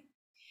way.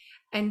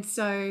 And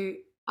so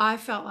I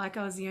felt like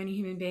I was the only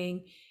human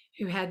being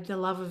who had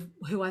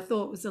who I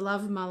thought was the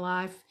love of my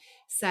life,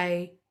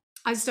 say,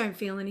 I just don't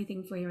feel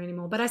anything for you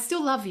anymore, but I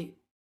still love you.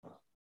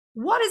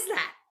 What is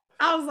that?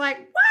 I was like,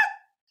 what?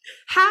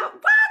 How?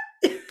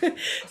 What?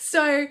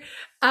 So,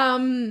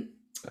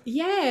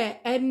 yeah.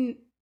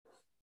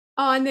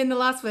 And then the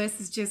last verse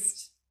is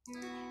just,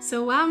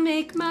 so I'll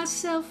make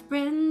myself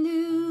brand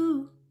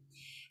new,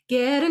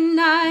 get a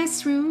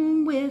nice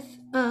room with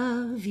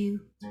a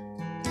view.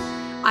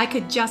 I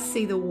could just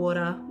see the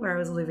water where I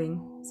was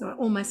living, so I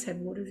almost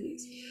had water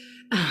views.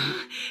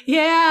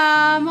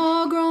 Yeah, I'm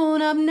all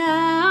grown up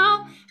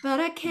now, but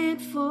I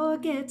can't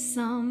forget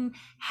somehow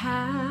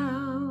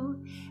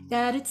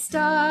that it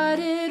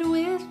started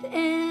with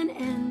an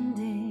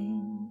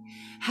ending.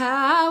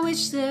 How I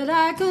wish that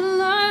I could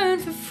learn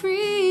for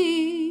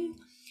free.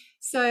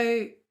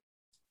 So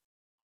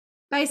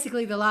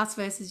basically the last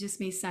verse is just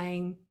me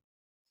saying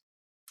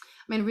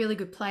I'm in a really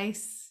good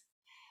place,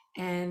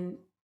 and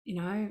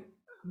I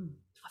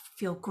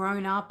feel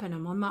grown up and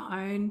I'm on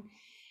my own,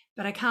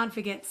 but I can't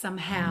forget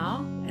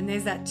somehow, and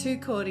there's that 2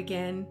 chord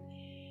again,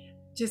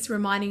 just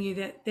reminding you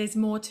that there's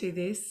more to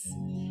this.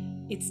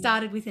 It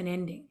started with an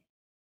ending,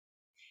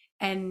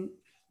 and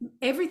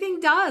everything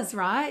does,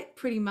 right?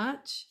 Pretty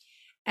much.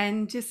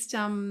 And just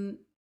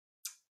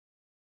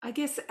I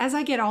guess as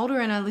I get older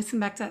and I listen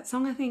back to that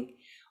song, I think,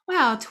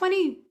 wow,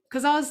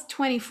 because I was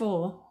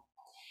 24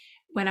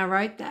 when I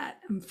wrote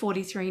that. I'm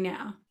 43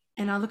 now.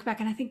 And I look back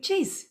and I think,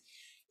 geez,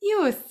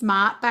 you were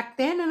smart back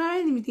then, and I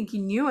don't even think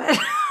you knew it.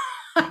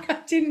 Like I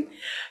didn't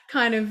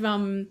I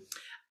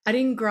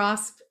didn't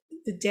grasp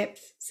the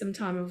depth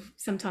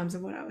sometimes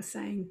of what I was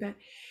saying. But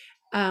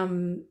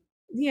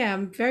yeah,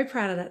 I'm very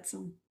proud of that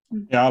song.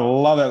 Yeah, I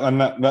love that.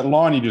 And that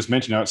line you just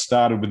mentioned, how it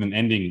started with an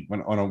ending.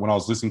 When I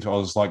was listening to it, I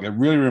was like, it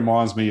really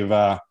reminds me of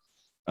a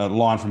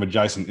line from a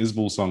Jason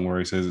Isbell song where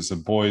he says it's a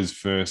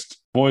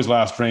boy's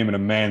last dream and a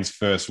man's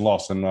first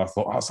loss. And I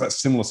thought, it's that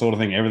similar sort of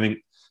thing. Everything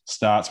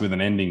starts with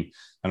an ending.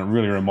 And it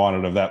really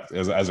reminded of that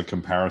as a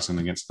comparison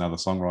against another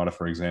songwriter,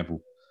 for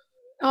example.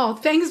 Oh,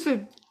 thanks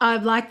I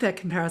like that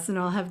comparison.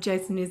 I'll have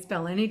Jason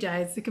Isbell any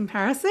day as the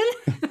comparison.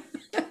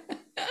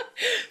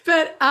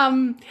 But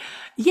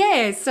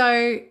yeah,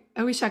 so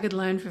I wish I could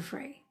learn for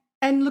free.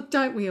 And look,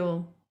 don't we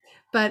all?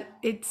 But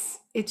it's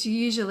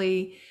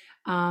usually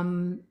our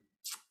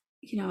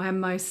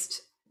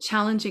most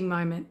challenging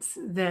moments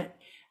that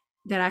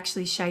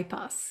actually shape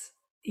us,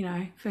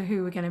 for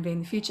who we're going to be in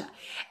the future.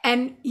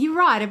 And you're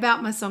right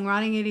about my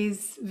songwriting. It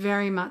is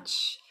very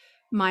much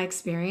my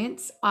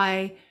experience.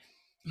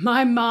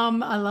 My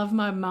mum, I love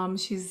my mum.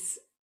 She's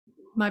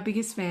my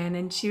biggest fan.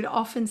 And she would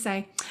often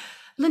say,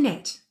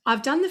 Lynette,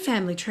 I've done the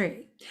family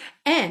tree,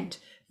 and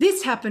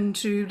this happened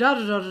to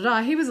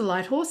da-da-da-da-da. He was a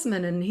light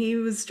horseman and he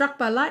was struck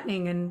by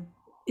lightning, and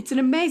it's an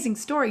amazing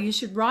story. You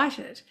should write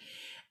it.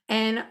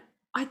 And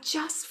I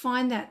just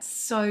find that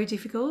so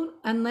difficult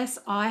unless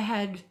I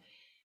had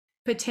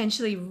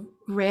potentially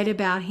read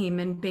about him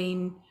and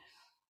been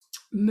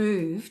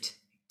moved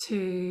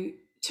to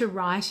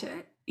write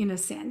it, in a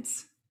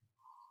sense.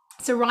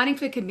 So writing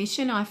for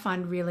commission, I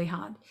find really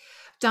hard.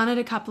 Done it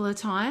a couple of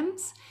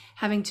times,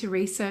 having to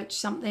research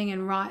something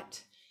and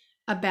write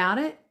about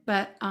it,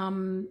 but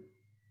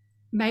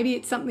maybe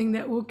it's something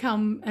that will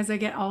come as I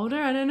get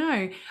older. I don't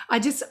know. I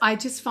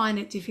just find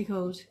it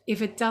difficult.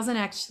 If it doesn't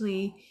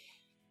actually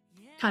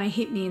kind of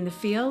hit me in the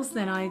feels,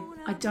 then I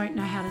don't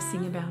know how to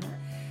sing about it.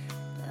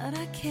 But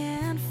I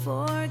can't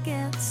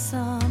forget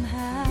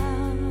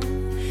somehow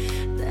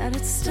that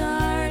it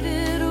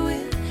started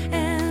with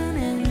an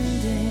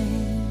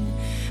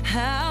ending.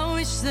 I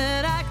wish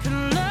that I could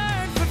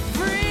learn for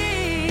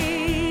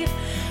free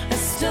a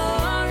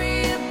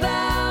story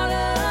about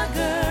a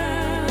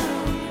girl.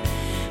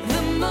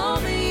 The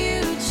moment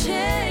you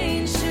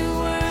changed your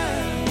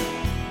world,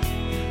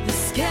 the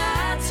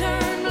sky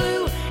turned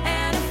blue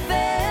and a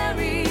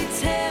fairy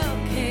tale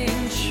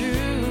came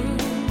true.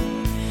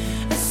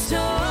 A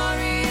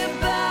story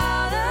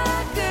about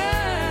a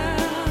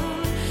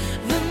girl.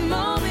 The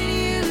moment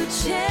you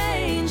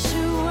changed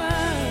your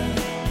world,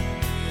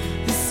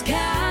 the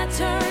sky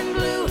turned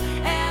blue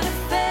and a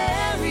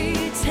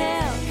fairy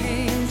tale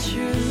came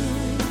true.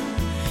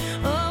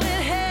 Oh,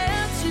 it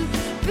had to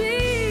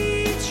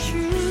be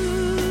true.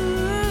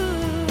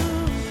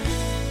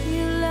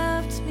 You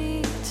loved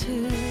me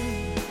too.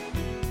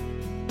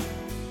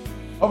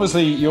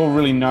 Obviously, you're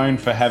really known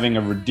for having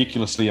a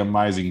ridiculously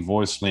amazing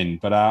voice, Lyn.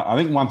 But I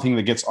think one thing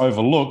that gets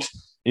overlooked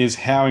is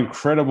how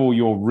incredible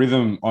your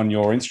rhythm on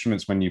your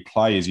instruments when you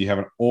play is. You have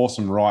an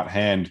awesome right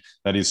hand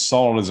that is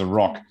solid as a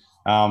rock.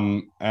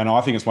 And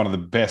I think it's one of the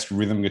best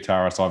rhythm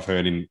guitarists I've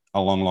heard in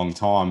a long, long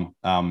time,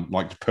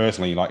 like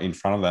personally, like in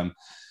front of them.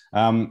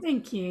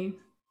 Thank you.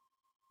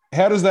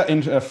 How does that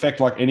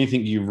affect like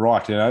anything you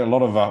write? You know, a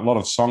lot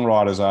of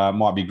songwriters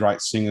might be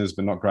great singers,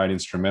 but not great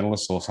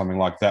instrumentalists or something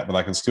like that. But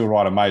they can still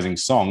write amazing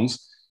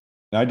songs.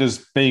 You know,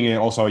 does being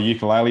also a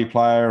ukulele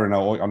player, and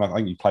I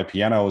think you play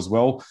piano as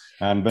well,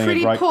 and being Pretty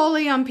a great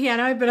poorly on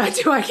piano, but I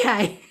do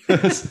okay.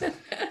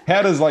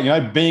 how does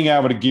being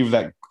able to give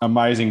that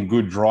amazing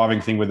good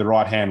driving thing with the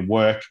right hand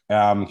work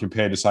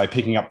compared to say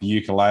picking up the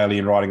ukulele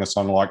and writing a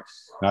song like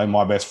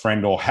My Best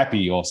Friend or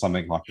Happy or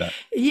something like that?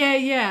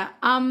 Yeah.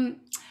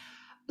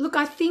 Look,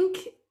 I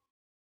think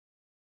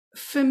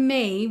for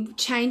me,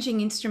 changing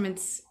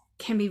instruments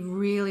can be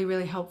really,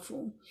 really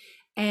helpful.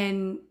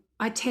 And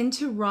I tend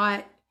to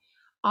write,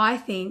 I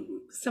think,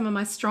 some of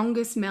my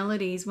strongest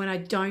melodies when I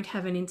don't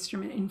have an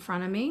instrument in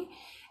front of me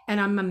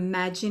and I'm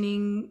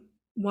imagining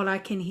what I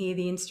can hear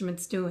the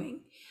instruments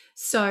doing.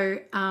 So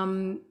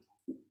in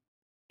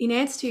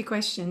answer to your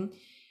question,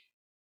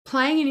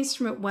 playing an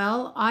instrument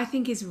well, I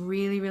think is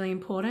really, really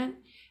important.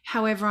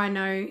 However, I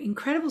know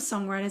incredible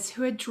songwriters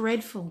who are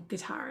dreadful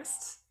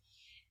guitarists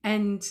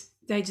and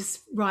they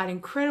just write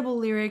incredible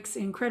lyrics,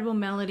 incredible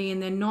melody, and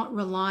they're not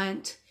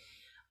reliant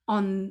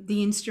on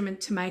the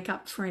instrument to make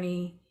up for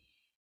any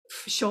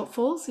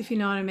shortfalls, if you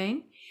know what I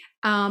mean.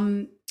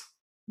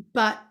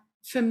 But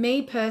for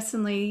me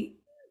personally,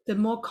 the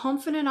more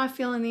confident I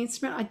feel in the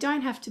instrument, I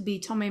don't have to be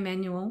Tom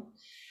Emmanuel,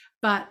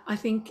 but I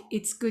think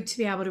it's good to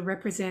be able to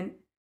represent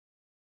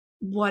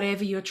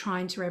whatever you're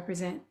trying to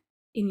represent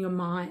in your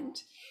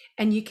mind.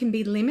 And you can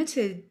be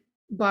limited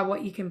by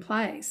what you can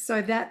play.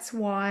 So that's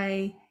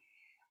why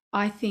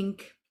I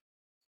think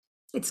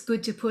it's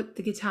good to put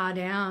the guitar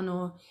down.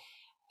 Or,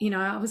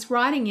 I was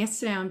writing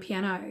yesterday on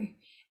piano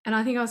and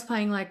I think I was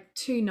playing like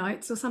 2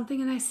 notes or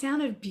something and they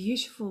sounded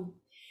beautiful.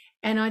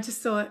 And I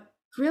just thought,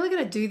 really got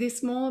to do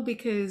this more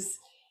because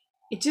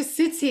it just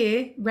sits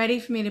here ready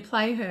for me to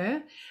play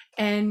her.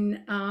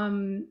 And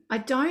I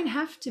don't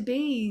have to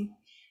be,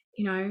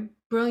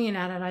 brilliant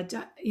at it. I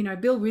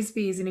don't, Bill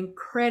Risby is an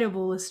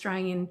incredible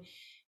Australian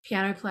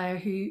piano player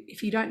who,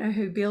 if you don't know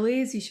who Bill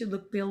is, you should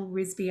look Bill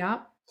Risby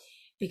up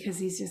because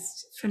he's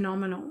just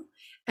phenomenal.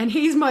 And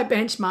he's my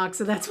benchmark,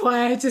 so that's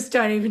why I just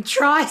don't even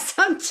try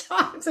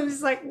sometimes. I'm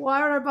just like,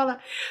 why would I bother?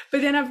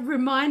 But then I've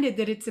reminded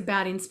that it's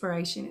about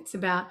inspiration. It's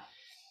about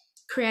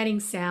creating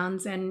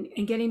sounds and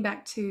getting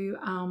back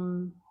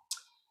to,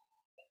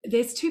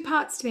 there's 2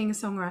 parts to being a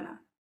songwriter.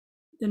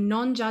 The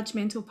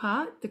non-judgmental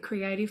part, the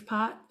creative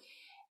part,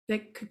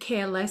 that could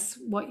care less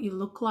what you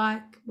look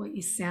like, what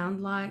you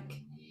sound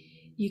like.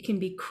 You can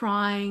be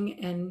crying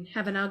and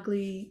have an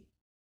ugly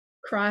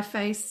cry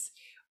face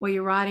while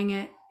you're writing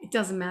it. It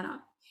doesn't matter.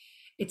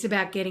 It's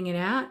about getting it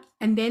out.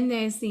 And then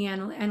there's the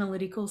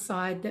analytical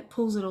side that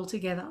pulls it all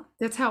together.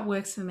 That's how it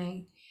works for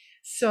me.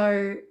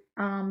 So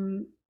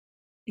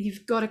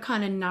you've got to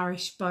kind of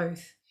nourish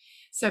both.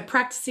 So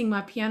practicing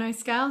my piano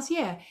scales,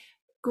 yeah,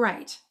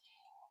 great.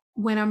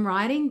 When I'm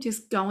writing,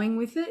 just going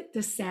with it,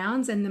 the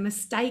sounds and the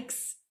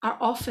mistakes are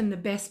often the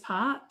best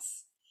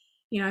parts,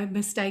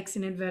 mistakes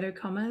in inverted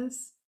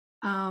commas.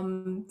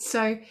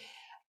 So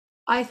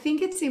I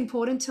think it's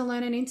important to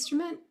learn an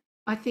instrument.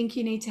 I think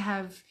you need to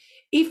have,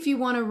 if you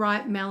want to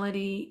write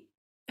melody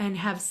and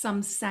have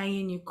some say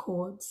in your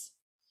chords,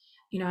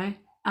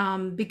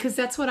 because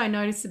that's what I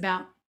notice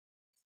about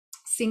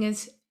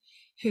singers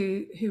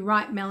who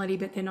write melody,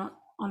 but they're not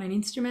on an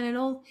instrument at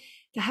all.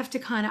 They have to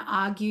kind of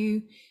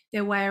argue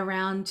their way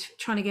around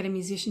trying to get a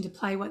musician to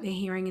play what they're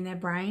hearing in their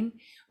brain.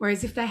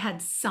 Whereas if they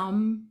had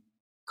some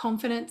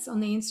confidence on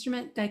the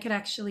instrument, they could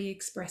actually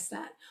express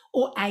that,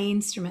 or a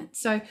instrument.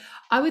 So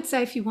I would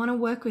say if you want to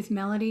work with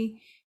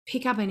melody,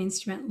 pick up an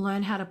instrument,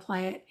 learn how to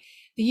play it.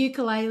 The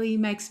ukulele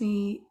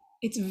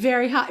it's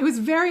very hard. It was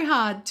very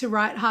hard to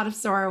write Heart of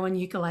Sorrow on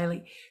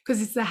ukulele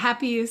because it's the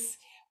happiest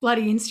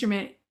bloody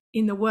instrument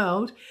in the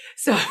world.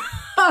 So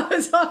I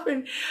was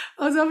often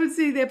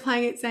sitting there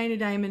playing it saying to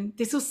Damon,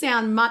 this will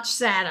sound much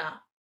sadder,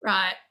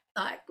 right?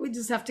 Like we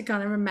just have to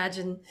kind of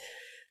imagine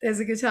there's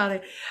a guitar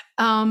there.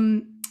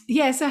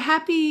 Yeah, so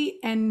Happy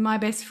and My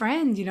Best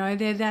Friend,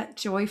 they're that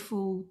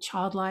joyful,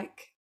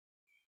 childlike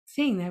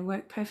thing. They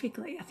work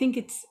perfectly. I think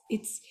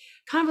it's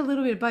kind of a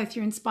little bit of both.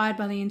 You're inspired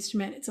by the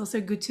instrument. It's also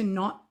good to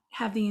not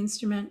have the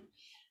instrument.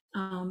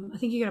 I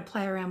think you got to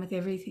play around with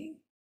everything.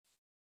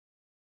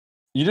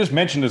 You just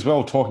mentioned as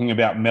well, talking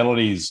about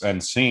melodies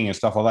and singing and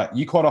stuff like that.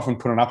 You quite often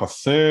put an upper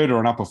third or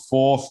an upper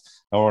fourth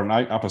or an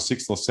upper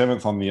sixth or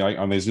seventh on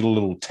these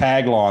little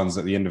taglines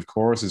at the end of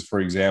choruses, for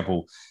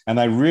example, and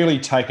they really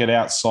take it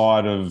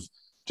outside of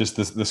just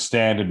the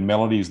standard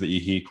melodies that you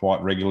hear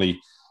quite regularly.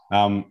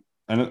 And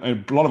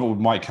a lot of it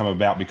might come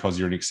about because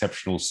you're an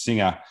exceptional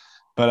singer,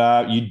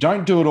 but you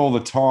don't do it all the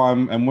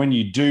time. And when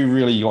you do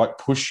really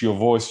push your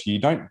voice, you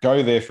don't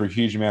go there for a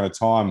huge amount of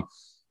time.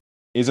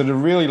 Is it a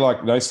really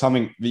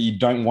something that you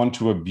don't want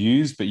to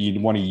abuse, but you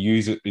want to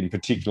use it in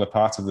particular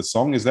parts of the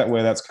song? Is that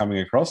where that's coming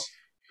across?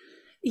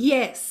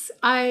 Yes,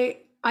 I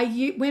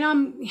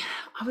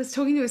was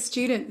talking to a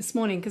student this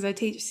morning because I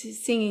teach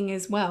singing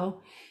as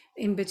well,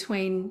 in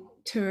between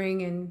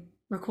touring and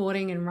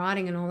recording and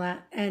writing and all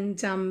that.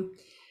 And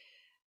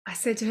I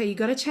said to her, you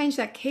got to change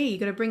that key. You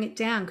got to bring it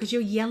down because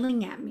you're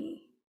yelling at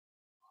me.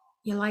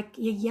 You're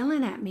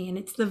yelling at me, and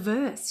it's the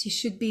verse. You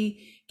should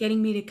be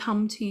getting me to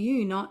come to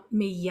you, not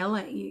me yell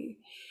at you.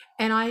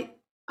 And I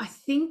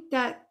think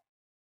that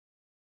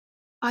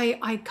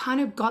I kind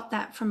of got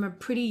that from a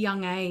pretty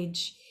young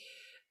age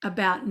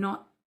about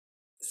not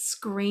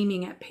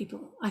screaming at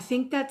people. I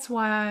think that's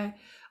why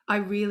I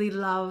really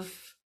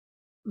love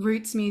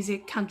roots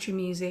music, country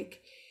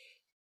music,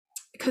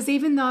 because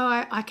even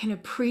though I can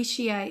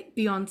appreciate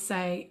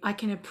Beyonce, I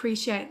can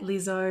appreciate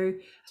Lizzo,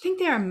 I think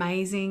they're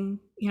amazing.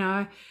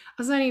 I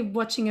was only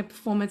watching a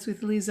performance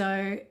with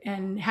Lizzo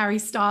and Harry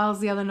Styles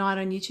the other night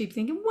on YouTube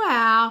thinking,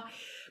 wow.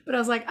 But I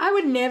was like, I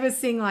would never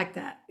sing like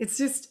that. It's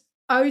just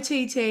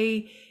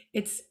OTT.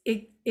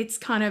 It's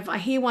kind of, I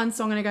hear one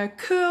song and I go,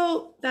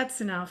 cool,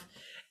 that's enough.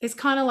 It's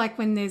kind of like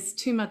when there's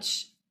too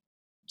much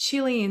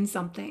chili in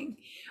something,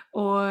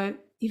 or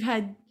you've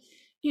had,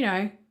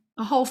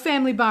 a whole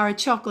family bar of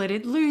chocolate,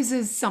 it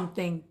loses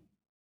something.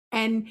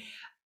 And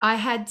I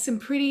had some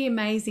pretty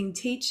amazing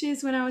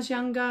teachers when I was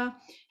younger.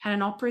 Had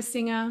an opera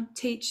singer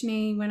teach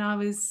me when I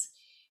was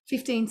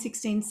 15,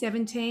 16,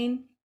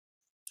 17.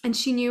 And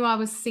she knew I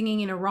was singing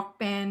in a rock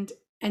band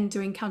and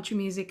doing country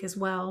music as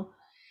well,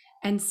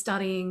 and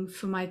studying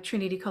for my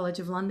Trinity College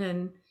of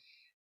London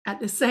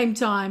at the same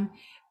time.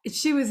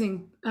 She was a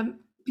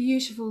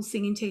beautiful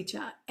singing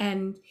teacher.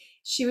 And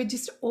she would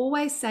just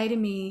always say to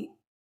me,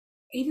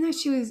 even though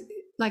she was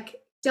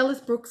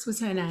Dallas Brooks was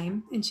her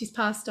name, and she's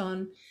passed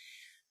on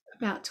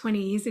about 20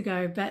 years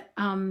ago, but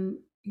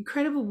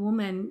incredible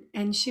woman.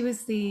 And she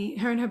was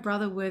her and her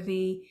brother were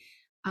the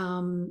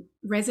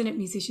resident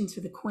musicians for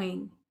the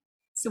Queen.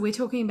 So we're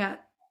talking about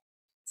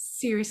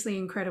seriously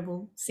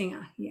incredible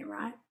singer here,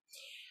 right?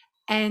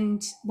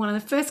 And one of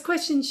the first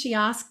questions she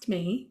asked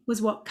me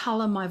was what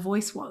color my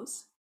voice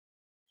was.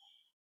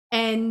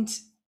 And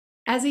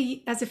as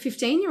a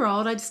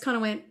 15-year-old, I just kind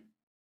of went,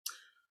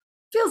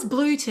 feels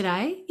blue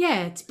today.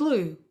 Yeah, it's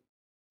blue.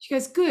 She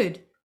goes,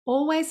 good.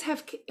 Always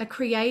have a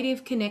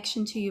creative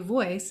connection to your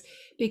voice,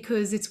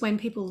 because it's when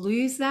people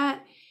lose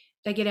that,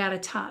 they get out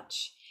of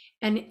touch.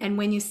 And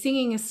when you're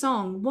singing a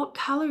song, what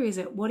color is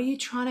it? What are you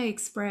trying to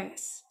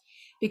express?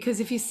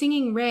 Because if you're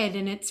singing red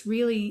and it's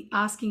really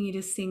asking you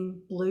to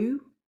sing blue,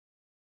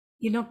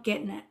 you're not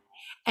getting it.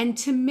 And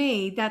to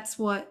me, that's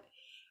what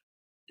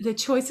the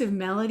choice of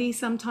melody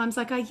sometimes,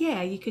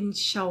 yeah, you can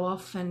show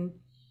off and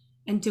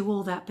do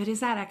all that, but is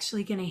that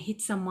actually going to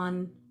hit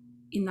someone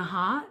in the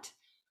heart,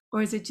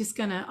 or is it just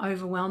going to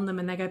overwhelm them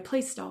and they go,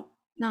 please stop?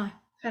 No, I've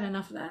had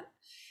enough of that.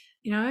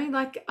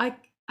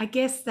 I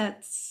guess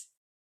that's,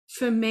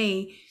 for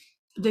me,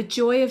 the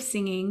joy of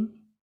singing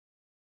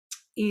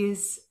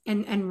is,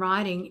 and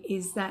writing,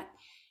 is that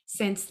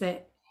sense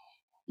that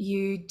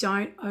you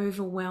don't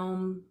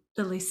overwhelm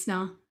the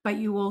listener, but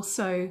you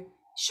also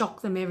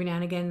shock them every now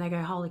and again. They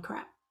go, holy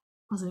crap,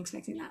 I wasn't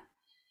expecting that.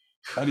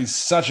 That is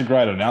such a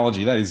great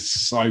analogy. That is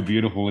so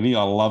beautiful. And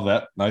I love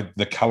that,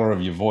 the color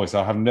of your voice.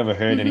 I have never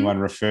heard anyone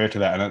refer to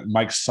that. And it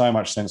makes so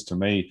much sense to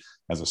me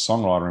as a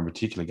songwriter in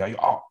particular. Go,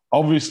 oh,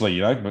 obviously,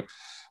 but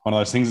one of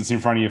those things that's in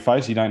front of your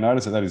face, you don't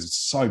notice it. That is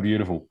so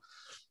beautiful.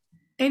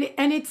 And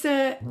it's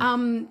there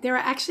are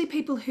actually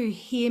people who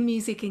hear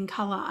music in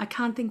color. I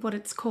can't think what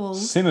it's called.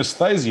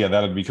 Synesthesia,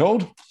 that'd be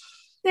called.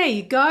 There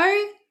you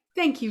go.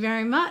 Thank you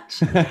very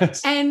much.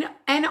 And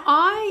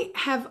I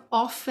have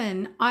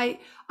often I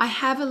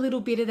have a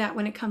little bit of that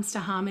when it comes to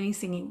harmony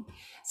singing.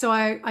 So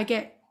I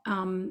get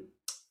been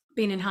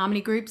in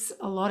harmony groups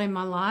a lot in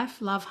my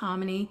life, love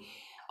harmony,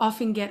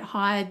 often get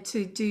hired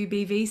to do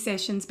BV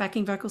sessions,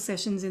 backing vocal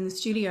sessions in the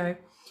studio.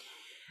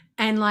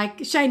 And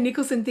like Shane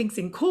Nicholson thinks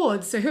in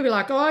chords. So he'll be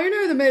like, oh, you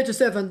know the major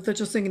seventh that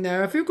you're singing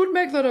there. If you could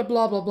make that a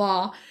blah, blah,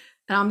 blah.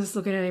 And I'm just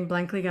looking at him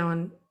blankly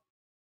going,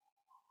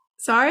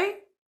 sorry?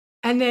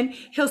 And then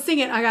he'll sing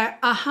it. I go,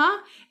 uh-huh.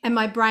 And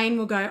my brain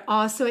will go,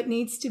 oh, so it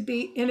needs to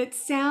be, and it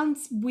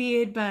sounds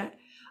weird, but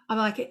I'm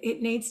like,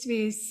 it needs to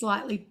be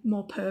slightly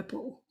more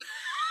purple.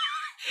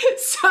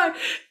 So,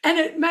 and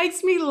it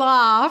makes me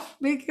laugh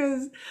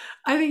because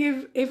I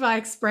think if I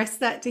express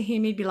that to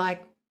him, he'd be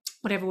like,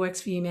 whatever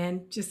works for you,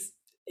 man, just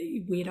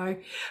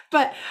weirdo.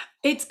 But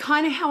it's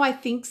kind of how I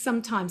think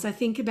sometimes. I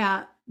think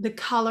about the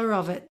color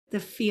of it, the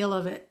feel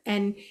of it.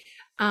 And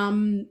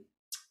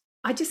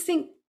I just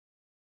think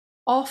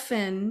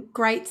often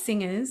great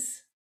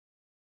singers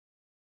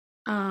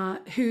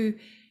who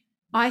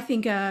I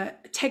think are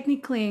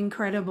technically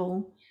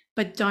incredible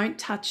but don't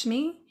touch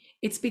me,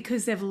 it's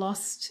because they've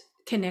lost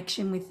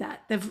connection with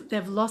that.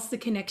 They've lost the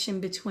connection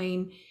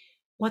between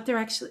what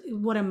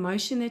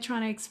emotion they're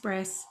trying to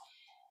express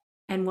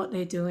and what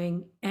they're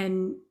doing,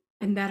 and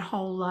that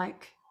whole I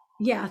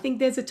think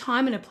there's a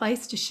time and a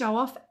place to show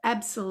off,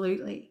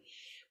 absolutely.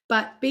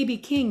 But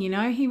BB King,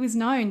 he was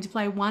known to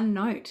play one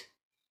note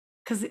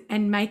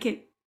and make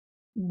it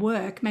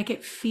work, make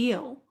it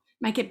feel,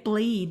 make it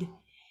bleed.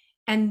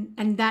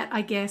 And that,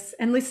 I guess,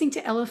 and listening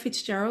to Ella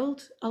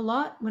Fitzgerald a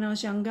lot when I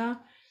was younger,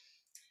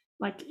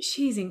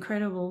 she's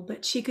incredible,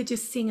 but she could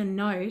just sing a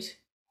note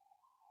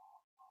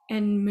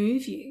and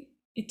move you.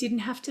 It didn't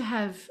have to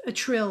have a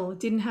trill. It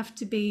didn't have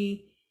to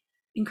be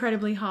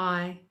incredibly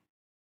high.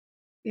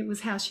 It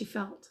was how she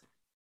felt.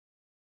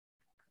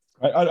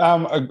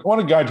 I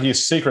want to go to your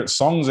Secret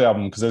Songs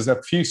album because there's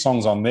a few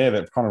songs on there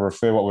that kind of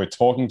refer what we're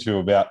talking to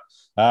about.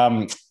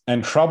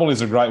 And Trouble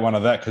is a great one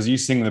of that because you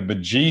sing the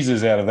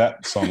bejesus out of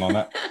that song on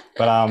that.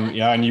 But,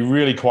 and you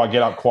really get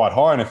up quite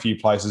high in a few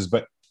places,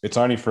 but it's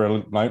only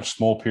for a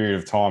small period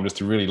of time just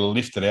to really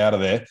lift it out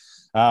of there.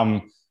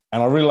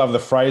 And I really love the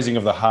phrasing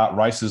of the heart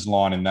races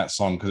line in that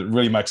song because it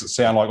really makes it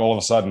sound like all of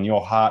a sudden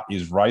your heart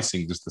is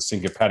racing, just the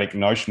syncopatic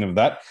notion of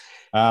that.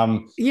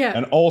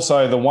 And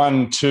also the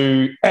 1,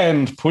 2,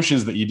 and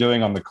pushes that you're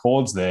doing on the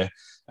chords there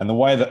and the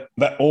way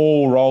that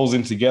all rolls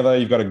in together.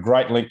 You've got a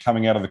great link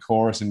coming out of the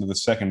chorus into the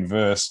second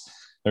verse.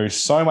 There is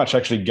so much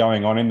actually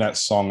going on in that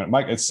song.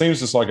 It seems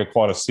just like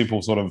quite a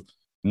simple sort of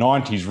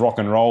 90s rock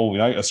and roll,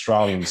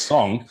 Australian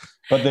song,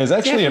 but there's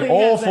actually an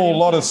awful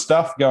lot of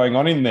stuff going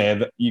on in there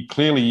that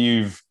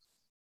you've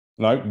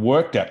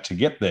worked at to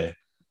get there.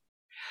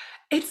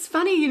 It's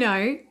funny,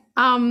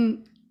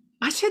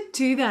 I should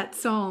do that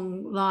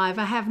song live.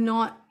 I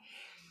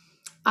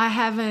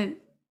haven't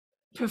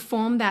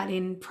performed that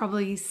in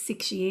probably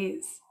 6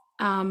 years.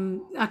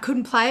 I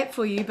couldn't play it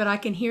for you, but I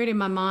can hear it in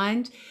my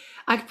mind.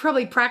 I could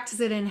probably practice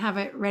it and have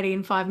it ready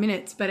in 5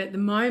 minutes, but at the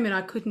moment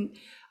I couldn't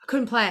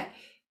play it.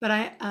 But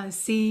I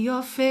see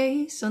your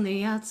face on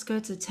the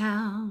outskirts of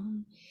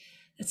town.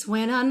 That's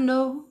when I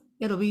know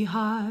it'll be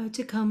hard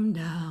to come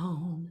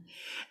down.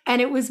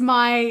 And it was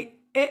I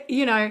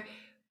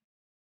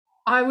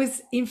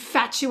was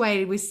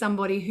infatuated with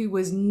somebody who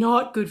was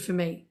not good for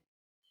me.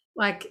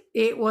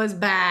 It was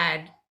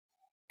bad.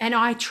 And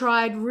I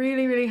tried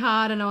really, really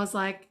hard and I was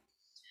like,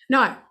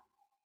 no,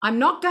 I'm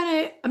not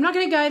gonna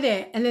go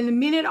there. And then the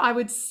minute I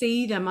would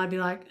see them, I'd be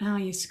like, oh,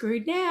 you're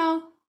screwed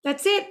now.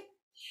 That's it.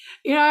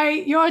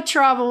 You're in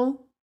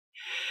trouble.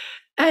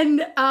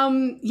 And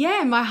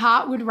my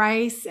heart would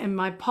race and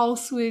my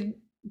pulse would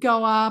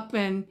go up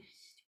and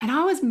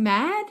I was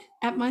mad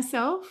at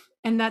myself.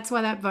 And that's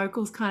why that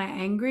vocal's kind of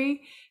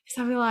angry.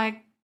 So I'd be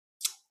like,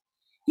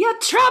 you're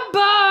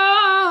trouble.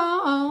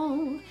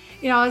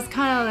 I was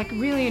kind of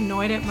really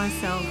annoyed at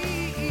myself.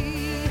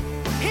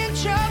 In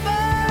trouble.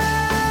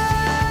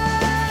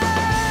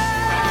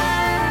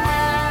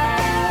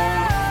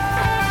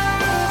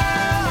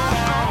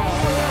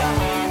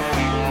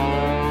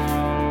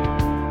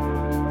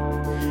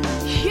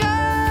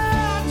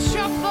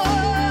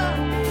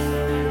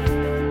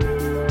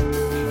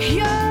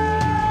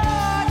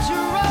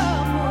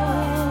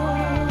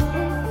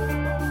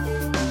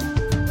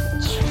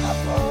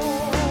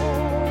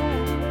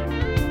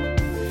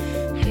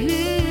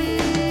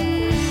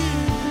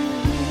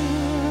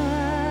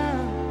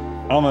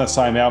 On that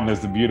same album, there's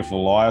the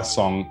Beautiful Liar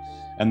song,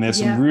 and there's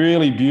some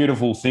really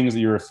beautiful things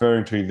that you're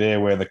referring to there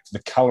where the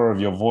color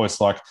of your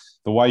voice, like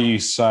the way you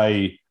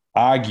say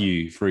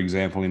argue, for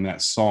example, in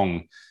that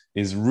song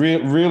is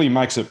really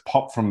makes it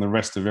pop from the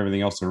rest of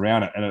everything else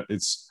around it. And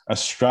it's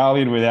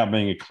Australian without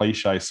being a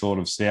cliche sort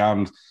of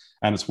sound.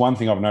 And it's one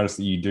thing I've noticed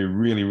that you do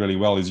really, really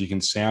well is you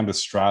can sound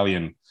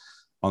Australian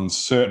on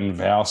certain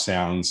vowel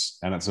sounds,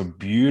 and it's a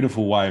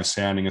beautiful way of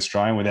sounding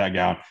Australian without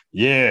going,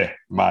 yeah,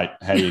 mate,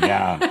 how you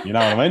going? You know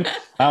what I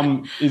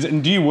mean?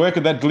 And do you work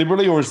at that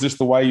deliberately, or is this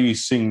the way you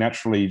sing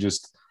naturally,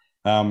 just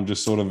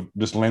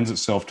just lends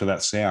itself to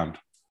that sound.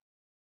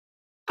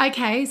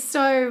 Okay,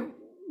 so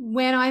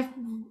when I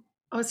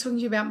was talking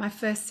to you about my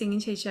first singing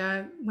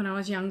teacher when I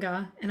was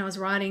younger, and I was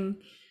writing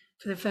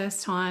for the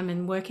first time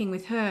and working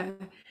with her.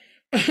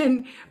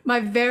 And my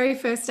very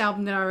first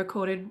album that I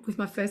recorded with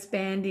my first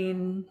band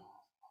in,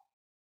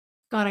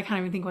 God, I can't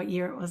even think what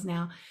year it was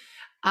now.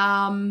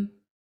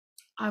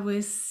 I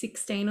was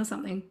 16 or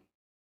something.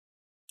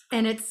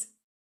 And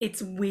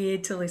it's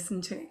weird to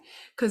listen to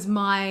because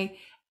my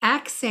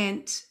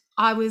accent,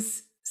 I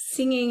was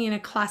singing in a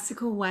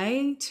classical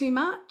way too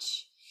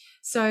much.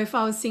 So if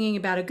I was singing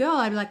about a girl,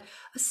 I'd be like,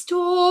 a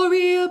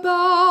story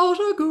about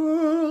a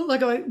girl.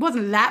 Like, it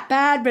wasn't that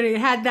bad, but it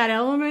had that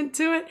element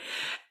to it.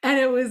 And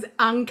it was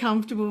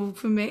uncomfortable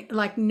for me.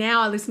 Like,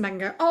 now I listen back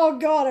and go, oh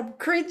God, I'm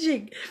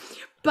cringing.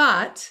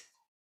 But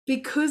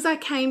because I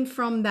came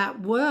from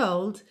that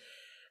world,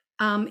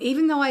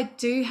 even though I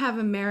do have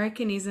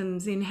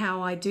Americanisms in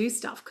how I do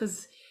stuff,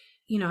 because,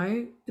 you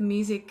know, the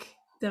music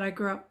that I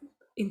grew up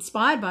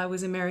inspired by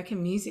was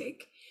American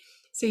music.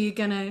 So you're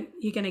gonna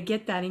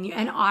get that in you.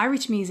 And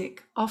Irish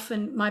music,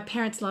 often my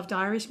parents loved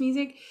Irish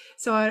music,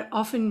 so I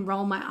often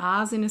roll my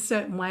R's in a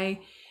certain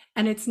way,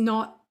 and it's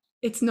not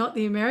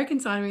the American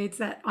side of me, it's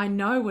that I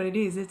know what it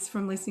is. It's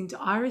from listening to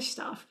Irish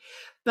stuff.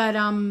 But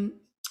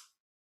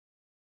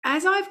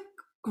as I've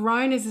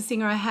grown as a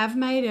singer, I have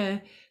made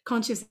a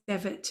conscious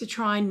effort to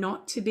try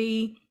not to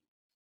be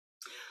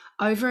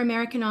over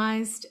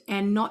Americanized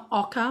and not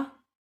ochre,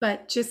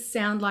 but just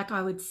sound like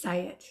I would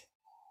say it.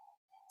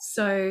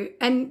 So,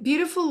 and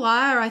Beautiful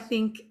Liar, I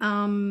think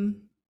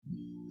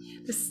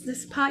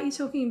this part you're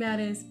talking about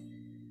is,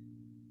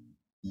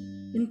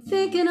 been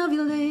thinking of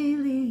you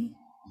lately,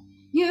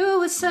 you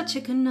were such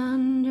a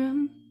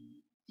conundrum,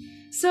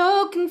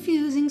 so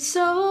confusing,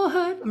 so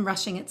I'm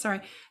rushing it,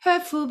 sorry,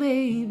 hurtful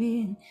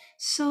baby, and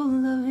so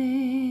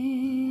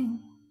loving.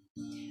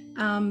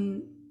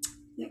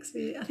 Next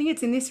bit, I think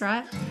it's in this,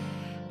 right?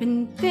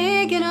 Been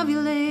thinking of you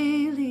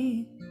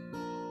lately,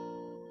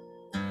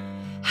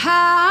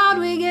 how'd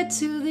we get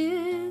to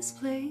this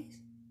place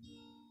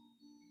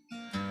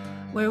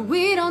where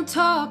we don't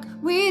talk,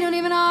 we don't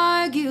even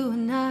argue,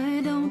 and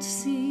I don't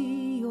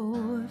see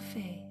your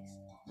face?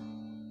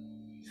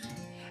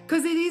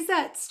 Because it is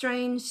that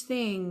strange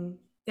thing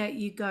that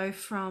you go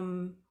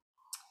from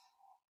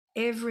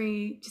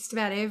just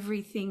about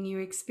everything you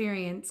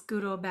experience,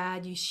 good or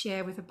bad, you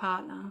share with a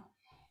partner,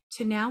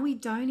 to now we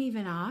don't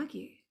even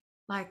argue.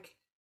 Like,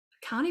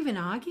 I can't even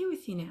argue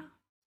with you now.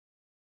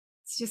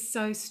 It's just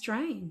so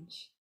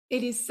strange.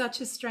 It is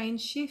such a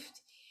strange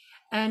shift.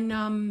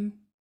 And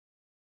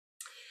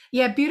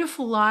yeah,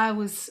 Beautiful Liar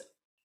was,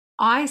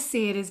 I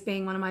see it as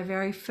being one of my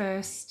very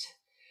first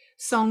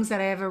songs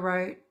that I ever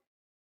wrote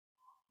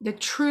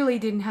that truly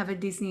didn't have a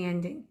Disney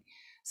ending.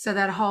 So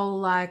that whole,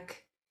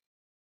 like,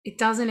 it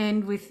doesn't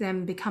end with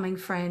them becoming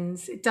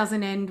friends. It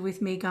doesn't end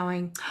with me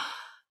going,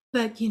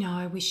 but, you know,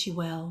 I wish you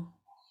well.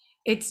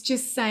 It's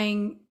just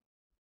saying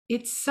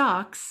it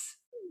sucks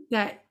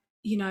that,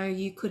 you know,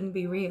 you couldn't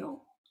be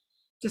real.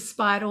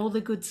 Despite all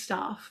the good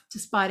stuff,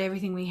 despite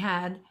everything we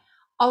had,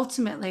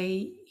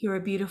 ultimately, you're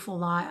a beautiful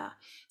liar.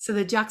 So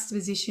the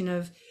juxtaposition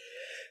of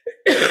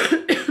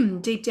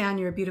deep down,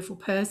 you're a beautiful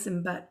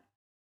person, but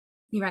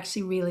you're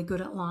actually really good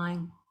at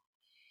lying.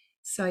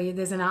 So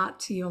there's an art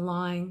to your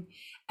lying.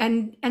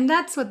 And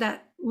that's what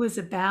that was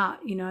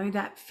about, you know,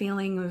 that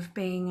feeling of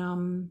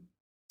being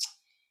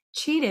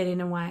cheated in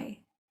a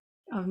way,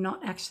 of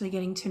not actually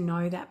getting to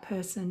know that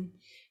person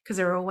because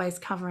they're always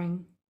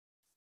covering.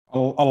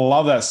 I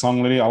love that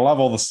song, Lydia. I love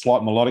all the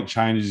slight melodic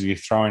changes you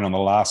throw in on the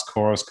last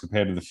chorus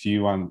compared to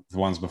the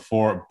ones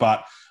before it.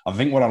 But I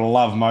think what I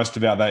love most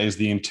about that is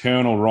the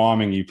internal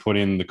rhyming you put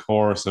in the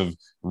chorus of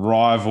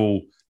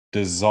rival,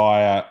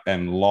 desire,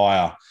 and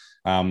liar.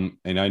 You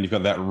know, and you've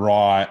got that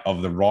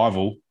of the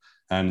rival,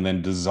 and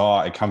then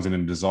desire. It comes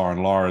in desire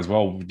and liar as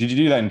well. Did you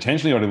do that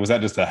intentionally, or was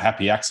that just a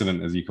happy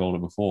accident, as you called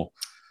it before?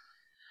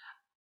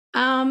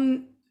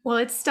 Well,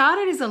 it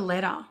started as a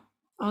letter.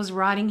 I was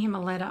writing him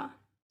a letter.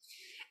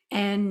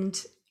 And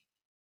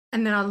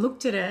then I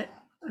looked at it.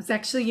 It was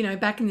actually, you know,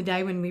 back in the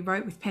day when we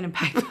wrote with pen and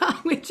paper,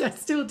 which I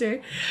still do.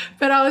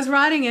 But I was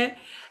writing it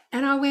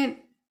and I went,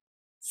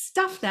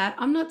 stuff that.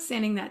 I'm not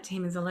sending that to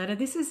him as a letter.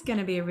 This is going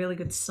to be a really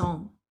good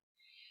song.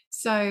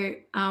 So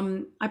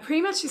I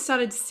pretty much just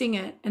started to sing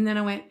it. And then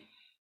I went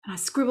and I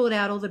scribbled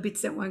out all the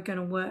bits that weren't going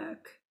to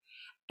work.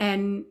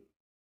 And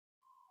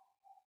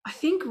I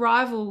think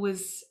rival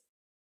was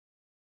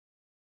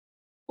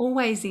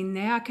always in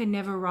there. I could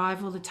never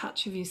rival the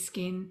touch of your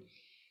skin.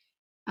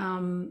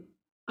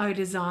 Oh,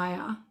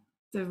 desire,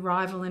 the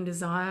rival and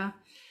desire.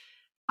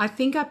 I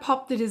think I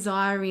popped the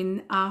desire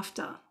in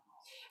after,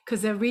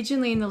 because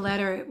originally in the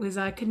letter it was,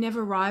 I could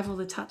never rival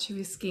the touch of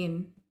your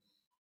skin.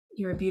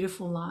 You're a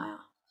beautiful liar.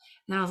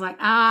 And I was like,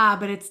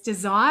 but it's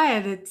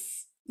desire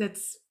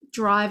that's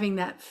driving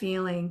that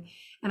feeling.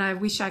 And I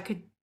wish I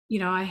could, you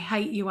know, I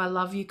hate you, I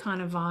love you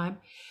kind of vibe.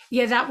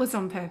 Yeah, that was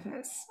on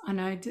purpose. I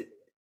know.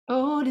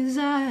 Oh,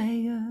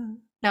 desire.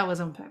 That was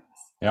on purpose.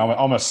 Yeah,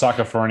 I'm a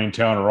sucker for an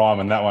internal rhyme,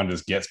 and that one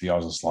just gets me. I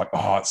was just like,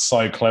 oh, it's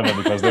so clever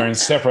because they're in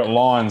separate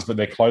lines, but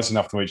they're close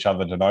enough to each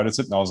other to notice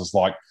it. And I was just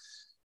like,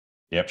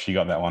 yep, she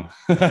got that one.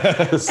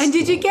 And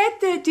did you get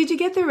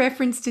the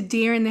reference to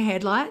deer in the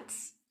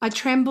headlights? I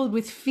trembled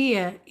with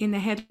fear in the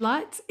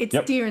headlights. It's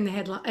Yep. deer in the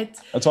headlights.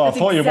 That's why I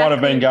thought you might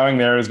have been going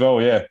there as well.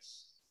 Yeah.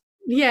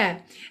 Yeah.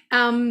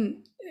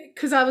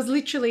 Because I was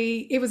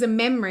literally, it was a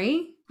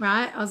memory,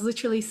 right? I was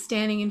literally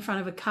standing in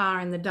front of a car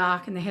in the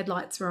dark and the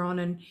headlights were on,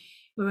 and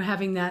we were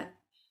having that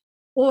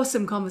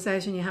awesome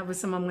conversation you have with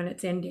someone when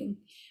it's ending.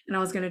 And I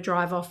was going to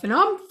drive off and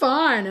I'm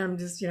fine. And I'm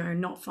just,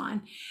 not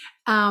fine.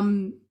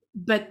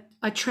 But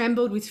I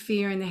trembled with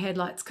fear in the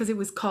headlights because it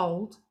was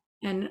cold.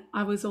 And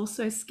I was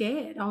also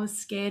scared. I was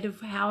scared of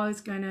how I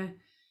was going to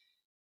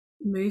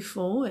move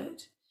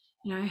forward.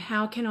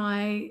 How can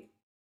I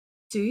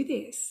do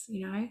this?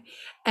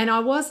 And I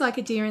was like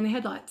a deer in the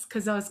headlights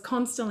because I was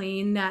constantly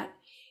in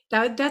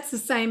that's the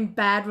same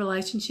bad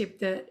relationship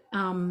that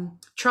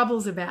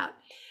Trouble's about.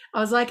 I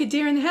was like a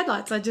deer in the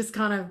headlights. I just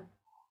kind of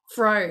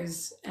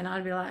froze and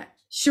I'd be like,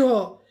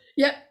 sure,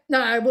 yep,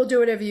 no, we'll do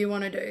whatever you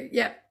want to do.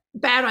 Yep,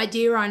 bad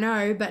idea, I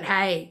know, but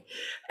hey.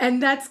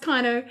 And that's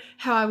kind of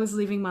how I was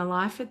living my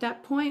life at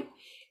that point,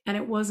 and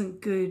it wasn't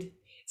good.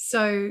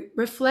 So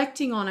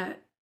reflecting on it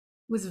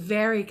was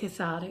very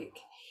cathartic.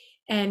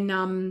 And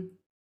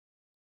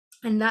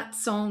that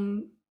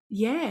song,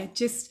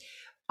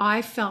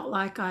 I felt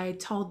like I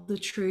told the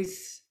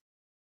truth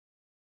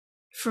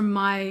from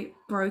my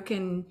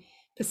broken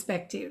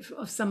perspective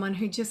of someone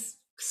who just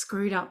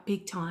screwed up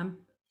big time.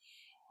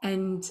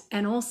 And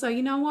also,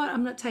 you know what?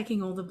 I'm not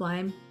taking all the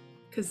blame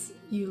because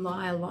you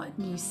lie a lot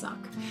and you suck.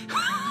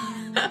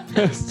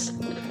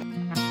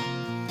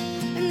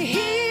 And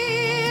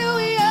here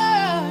we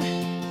are,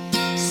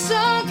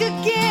 sunk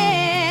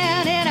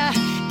again, and I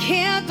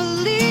can't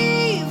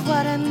believe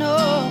what I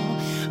know.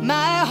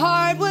 My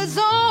heart was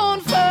on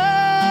fire.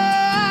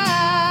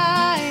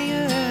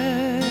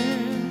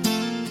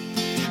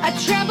 I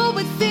trembled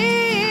with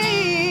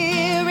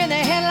fear in the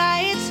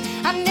headlights.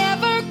 I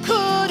never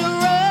could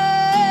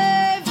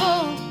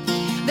rival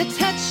the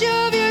touch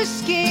of your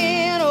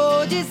skin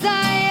or desire.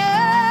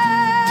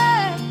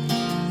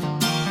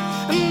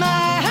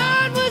 My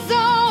heart was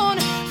on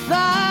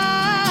fire.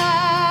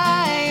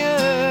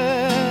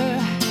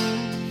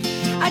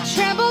 I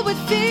trembled with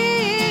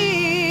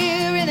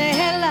fear in the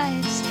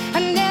headlights. I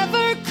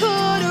never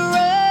could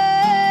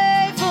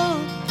rival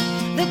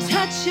the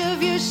touch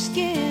of your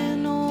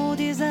skin or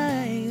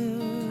desire.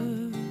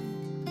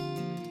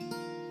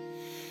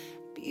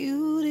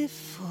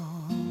 Beautiful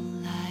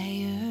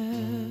liar.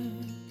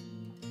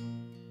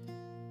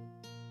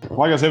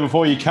 Like I said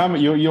before,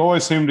 you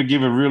always seem to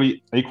give a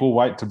really equal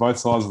weight to both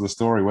sides of the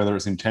story, whether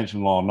it's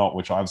intentional or not,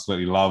 which I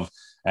absolutely love.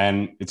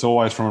 And it's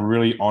always from a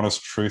really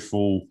honest,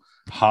 truthful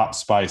heart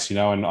space,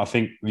 and I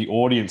think the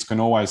audience can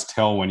always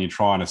tell when you're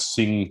trying to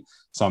sing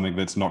something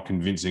that's not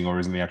convincing or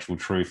isn't the actual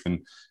truth.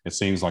 And it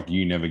seems like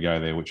you never go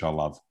there, which I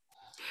love.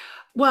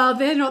 Well,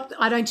 they're not,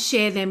 I don't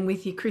share them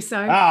with you,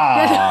 Chriso.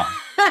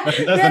 That's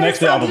the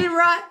next album.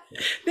 Right.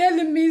 They're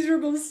the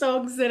miserable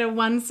songs that are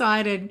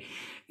one-sided,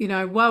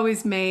 woe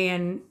is me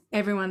and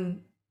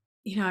everyone,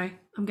 I'm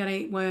going to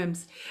eat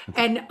worms.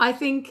 And I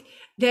think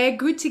they're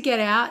good to get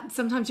out.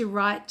 Sometimes you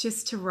write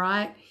just to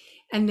write.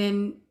 And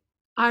then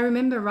I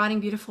remember writing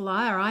Beautiful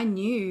Liar. I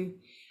knew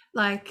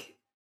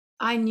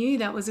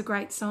that was a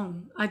great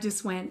song. I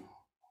just went,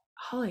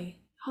 holy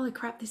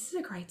crap, this is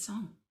a great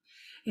song,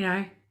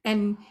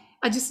 and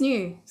I just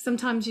knew.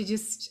 Sometimes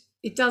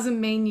it doesn't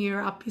mean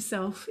you're up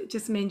yourself. It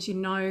just means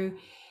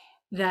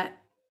that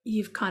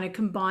you've kind of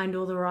combined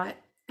all the right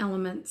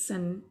elements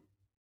and,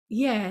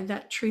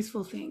 that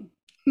truthful thing.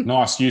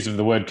 Nice use of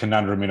the word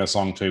conundrum in a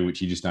song too,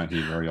 which you just don't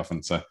hear very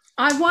often. So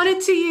I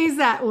wanted to use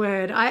that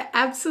word. I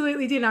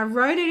absolutely did. I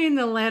wrote it in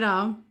the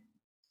letter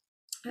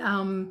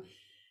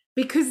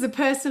because the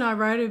person I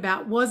wrote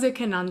about was a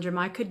conundrum.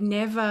 I could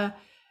never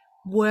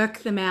work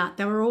them out.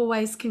 They were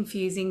always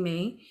confusing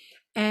me,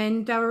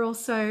 and they were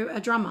also a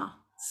drummer.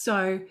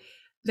 So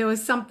there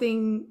was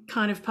something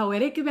kind of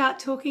poetic about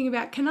talking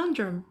about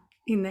conundrum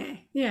in there.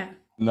 Yeah.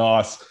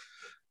 Nice.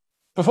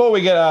 Before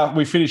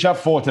we finish up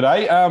for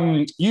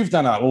today, you've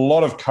done a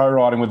lot of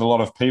co-writing with a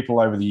lot of people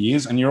over the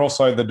years, and you're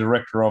also the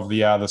director of the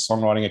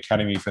Songwriting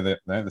Academy for the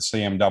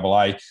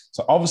CMAA.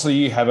 So obviously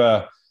you have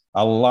a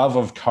love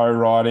of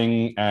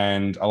co-writing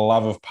and a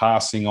love of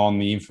passing on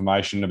the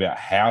information about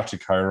how to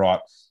co-write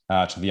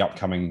to the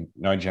upcoming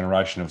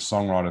generation of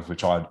songwriters,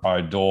 which I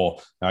adore.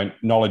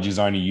 Knowledge is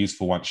only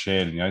useful once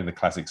shared, the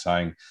classic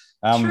saying.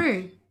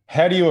 True.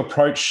 How do you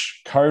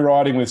approach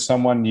co-writing with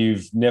someone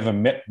you've never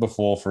met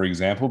before, for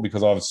example?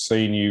 Because I've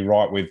seen you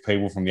write with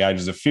people from the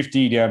ages of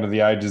 50 down to the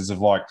ages of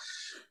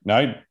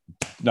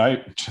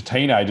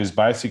teenagers,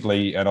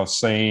 basically. And I've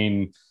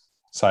seen,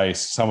 say,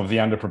 some of the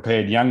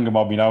underprepared younger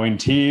mob, in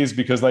tears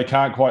because they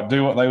can't quite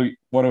do what they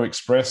want to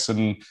express.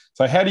 And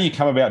so how do you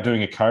come about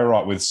doing a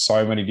co-write with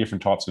so many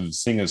different types of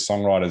singers,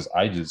 songwriters,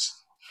 ages?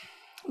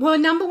 Well,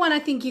 number one, I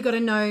think you got to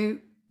know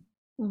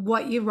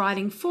what you're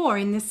writing for,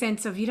 in the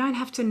sense of you don't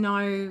have to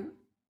know,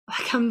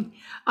 like I'm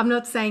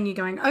not saying you're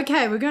going,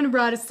 okay, we're going to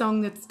write a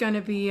song that's going to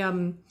be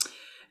in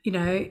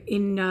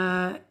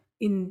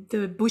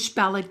the bush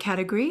ballad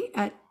category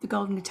at the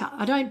Golden Guitar.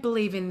 I don't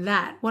believe in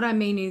that. What I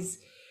mean is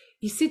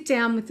you sit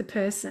down with the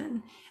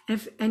person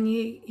and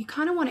you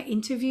kind of want to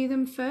interview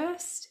them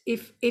first.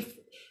 If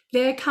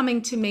they're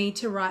coming to me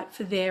to write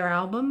for their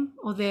album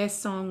or their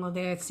song or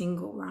their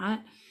single,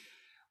 right?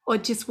 Or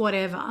just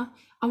whatever,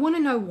 I want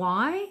to know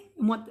why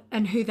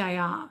and who they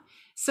are.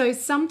 So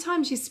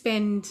sometimes you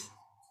spend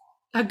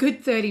a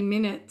good 30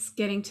 minutes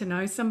getting to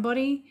know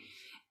somebody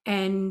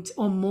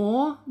or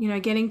more,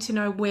 getting to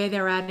know where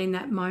they're at in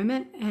that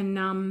moment.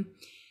 And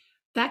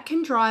that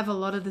can drive a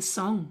lot of the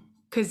song,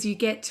 because you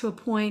get to a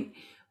point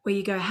where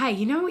you go, hey,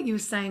 you know what you were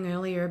saying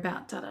earlier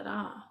about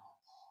da-da-da?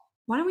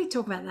 Why don't we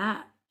talk about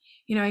that?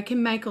 It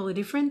can make all the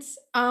difference.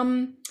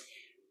 I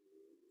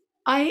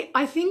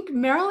think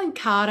Marilyn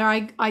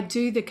Carter, I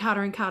do the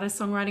Carter and Carter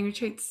songwriting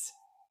retreats.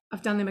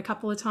 I've done them a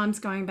couple of times,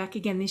 going back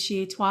again this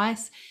year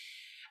twice.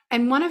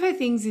 And one of her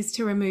things is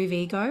to remove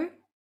ego.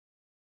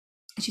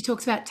 She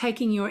talks about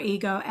taking your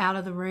ego out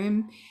of the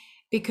room,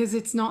 because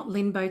it's not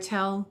Lyn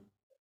Bowtell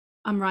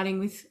I'm writing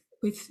with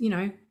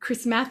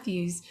Chris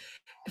Matthews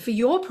for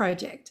your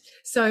project.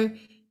 So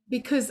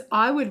because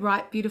I would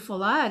write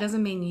beautiful art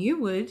doesn't mean you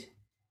would.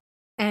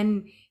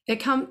 And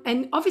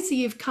obviously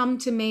you've come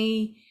to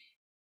me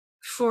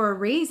for a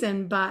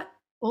reason, but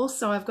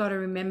also I've got to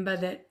remember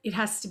that it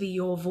has to be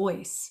your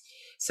voice.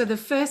 So the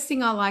first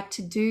thing I like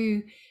to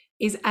do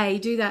is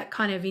do that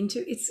kind of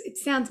it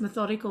sounds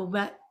methodical,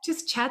 but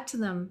just chat to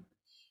them.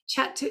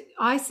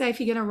 I say, if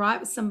you're going to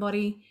write with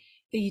somebody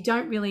that you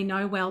don't really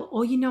know well,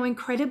 or you know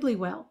incredibly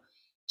well,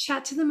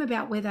 chat to them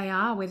about where they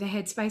are, where their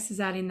headspace is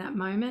at in that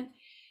moment,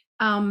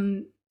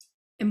 and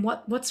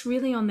what's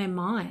really on their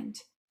mind.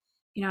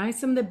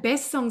 Some of the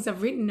best songs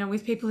I've written are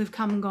with people who've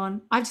come and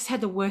gone, I've just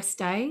had the worst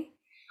day.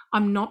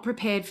 I'm not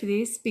prepared for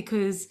this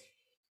because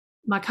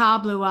my car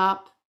blew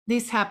up,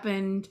 this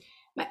happened,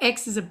 my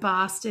ex is a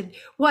bastard,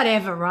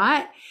 whatever,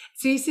 right?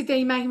 So you sit there,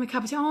 you make him a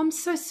cup of tea. Oh, I'm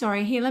so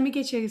sorry. Here, let me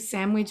get you a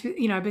sandwich.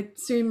 But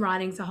Zoom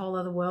writing's a whole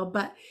other world.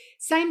 But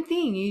same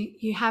thing,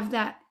 you have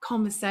that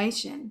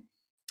conversation.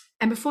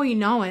 And before you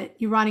know it,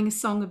 you're writing a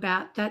song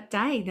about that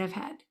day they've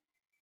had,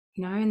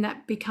 and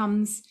that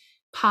becomes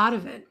part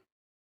of it.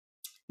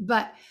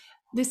 But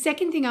the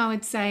second thing I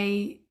would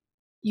say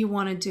you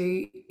want to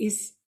do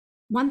is,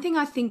 one thing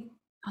I think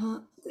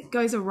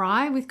goes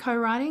awry with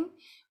co-writing,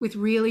 with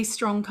really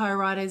strong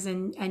co-writers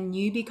and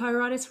newbie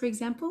co-writers, for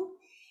example,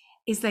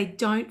 is they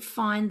don't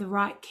find the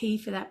right key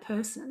for that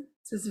person.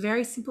 So it's a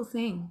very simple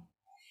thing.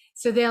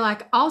 So they're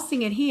like, I'll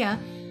sing it here,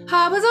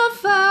 Harbor's on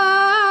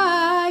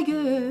fire,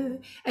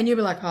 and you'll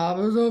be like,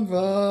 Harbor's on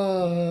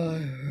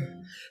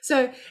fire.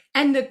 So,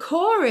 and the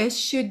chorus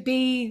should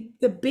be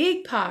the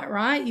big part,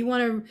 right? You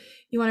want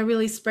to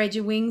really spread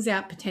your wings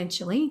out,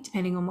 potentially,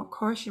 depending on what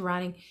chorus you're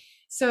writing.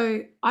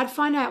 So I'd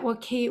find out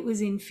what key it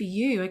was in for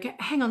you. Okay,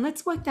 hang on,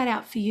 let's work that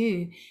out for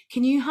you.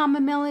 Can you hum a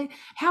melody?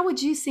 How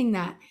would you sing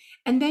that?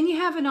 And then you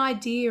have an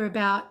idea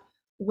about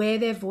where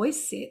their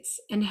voice sits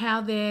and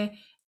how their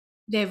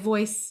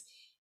voice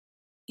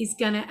is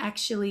going to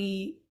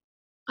actually,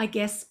 I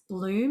guess,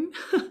 bloom,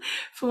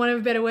 for want of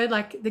a better word,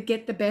 like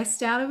get the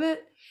best out of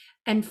it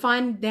and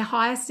find their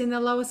highest in the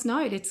lowest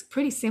note. It's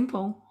pretty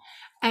simple.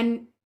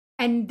 And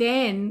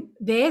then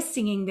they're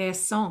singing their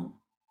song.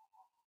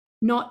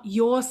 Not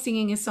you're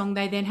singing a song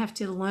they then have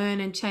to learn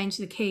and change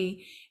the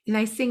key, and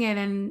they sing it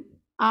and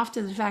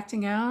after the fact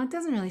and go, oh, it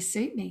doesn't really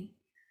suit me,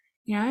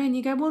 and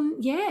you go, well,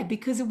 yeah,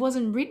 because it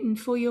wasn't written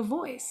for your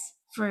voice,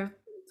 for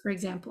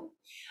example.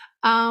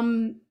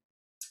 The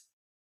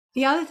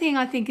other thing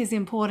I think is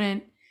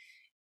important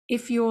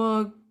if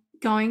you're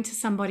going to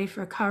somebody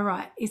for a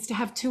co-write is to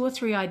have 2 or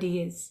 3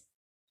 ideas.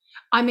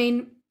 I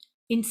mean,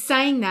 in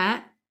saying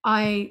that,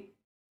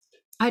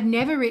 I'd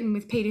never written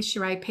with Peter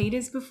Sheree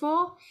Peters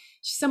before.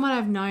 She's someone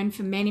I've known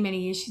for many,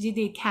 many years. She did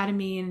the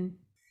Academy in,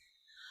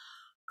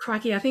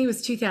 crikey, I think it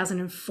was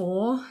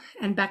 2004.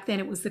 And back then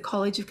it was the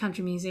College of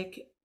Country Music.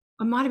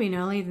 It might have been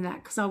earlier than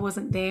that because I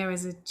wasn't there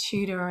as a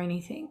tutor or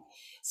anything.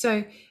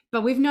 So,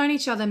 but we've known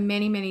each other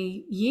many,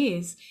 many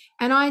years.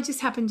 And I just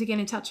happened to get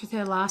in touch with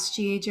her last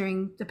year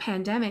during the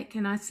pandemic.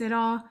 And I said,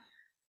 oh,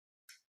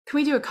 can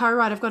we do a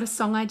co-write? I've got a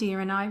song idea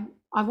and I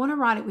want to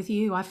write it with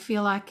you. I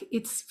feel like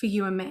it's for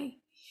you and me.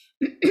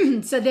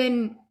 So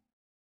then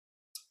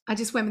I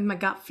just went with my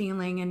gut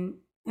feeling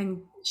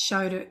and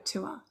showed it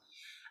to her.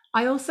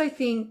 I also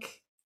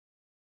think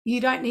you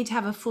don't need to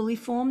have a fully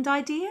formed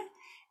idea.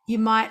 You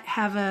might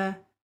have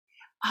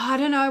I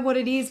don't know what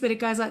it is, but it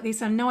goes like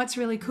this. I know it's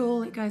really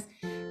cool. It goes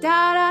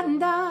da da da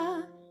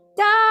da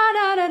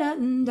da da da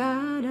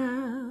da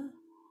da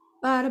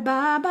ba da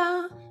ba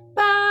ba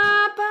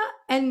ba ba,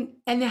 and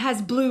it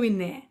has blue in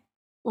there,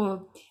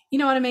 or you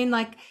know what I mean.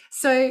 Like,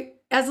 so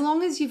as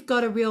long as you've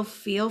got a real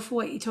feel for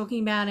what you're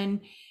talking about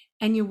and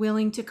you're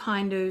willing to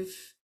kind of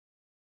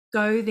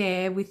go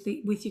there with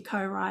your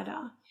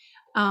co-writer,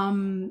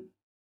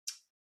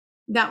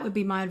 That would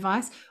be my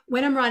advice.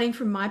 When I'm writing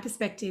from my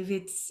perspective,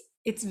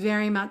 it's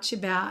very much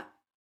about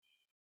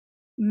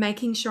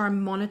making sure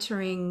I'm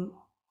monitoring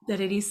that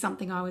it is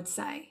something I would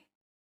say.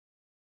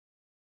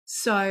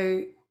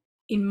 So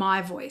in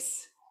my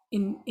voice,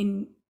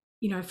 in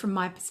from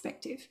my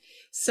perspective.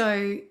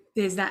 So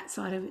there's that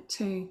side of it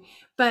too.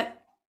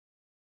 But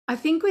I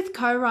think with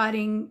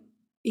co-writing,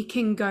 it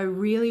can go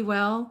really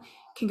well,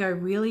 can go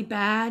really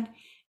bad.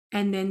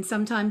 And then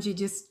sometimes you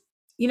just,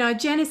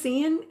 Janice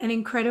Ian, an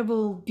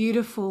incredible,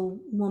 beautiful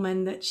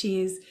woman that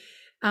she is,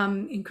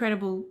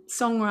 incredible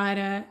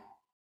songwriter,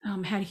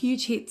 had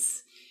huge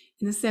hits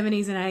in the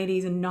 70s and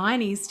 80s and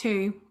 90s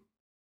too,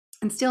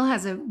 and still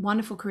has a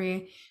wonderful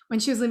career. When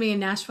she was living in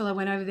Nashville, I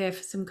went over there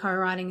for some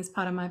co-writing as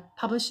part of my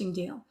publishing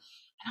deal,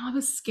 and I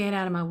was scared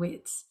out of my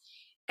wits.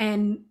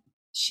 And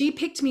she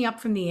picked me up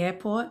from the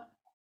airport.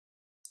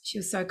 She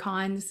was so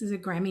kind. This is a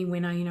Grammy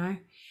winner,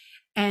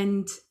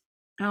 and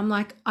I'm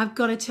like, I've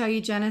got to tell you,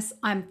 Janice,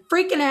 I'm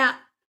freaking out.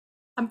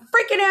 I'm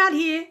freaking out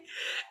here.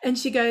 And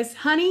she goes,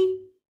 honey,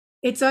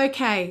 it's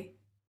okay.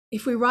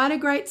 If we write a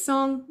great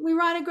song, we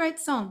write a great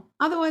song.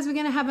 Otherwise, we're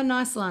going to have a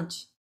nice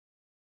lunch.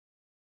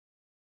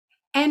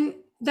 And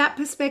that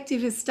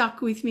perspective has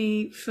stuck with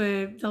me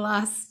for the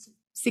last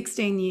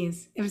 16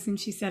 years, ever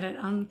since she said it.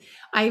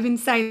 I even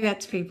say that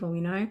to people,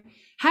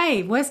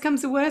 hey, worst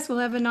comes to worst, we'll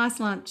have a nice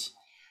lunch.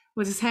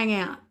 We'll just hang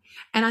out.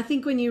 And I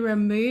think when you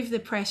remove the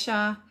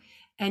pressure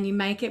and you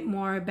make it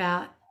more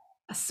about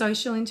a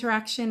social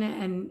interaction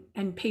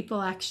and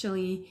people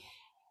actually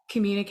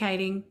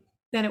communicating,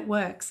 then it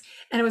works.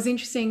 And it was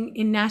interesting,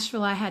 in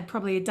Nashville, I had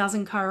probably a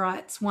dozen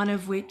co-writes, one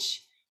of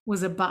which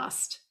was a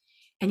bust.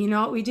 And you know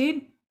what we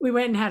did? We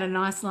went and had a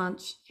nice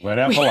lunch. Went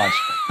out for lunch.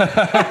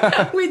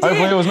 We did.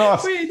 Hopefully it was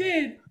nice. We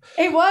did.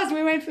 It was.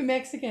 We went for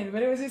Mexican,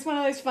 but it was just one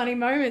of those funny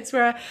moments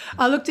where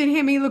I looked at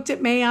him, he looked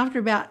at me after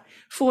about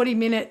 40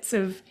 minutes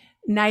of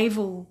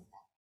navel,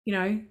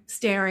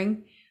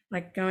 staring,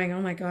 like going,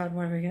 oh my God,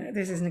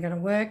 this isn't going to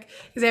work.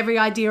 Because every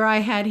idea I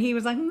had, he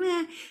was like,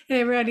 meh. And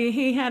every idea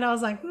he had, I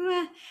was like,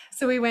 meh.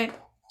 So we went, do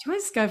you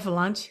want to just go for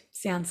lunch?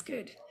 Sounds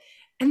good.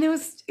 And it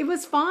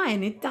was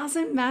fine. It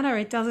doesn't matter.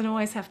 It doesn't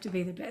always have to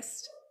be the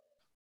best.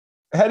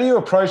 How do you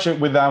approach it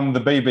with the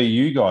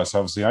BBU guys?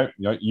 Obviously,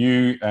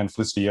 you and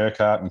Felicity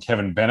Urquhart and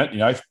Kevin Bennett,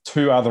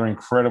 two other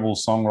incredible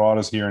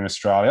songwriters here in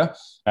Australia.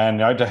 And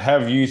to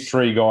have you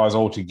three guys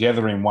all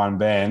together in one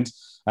band.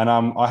 And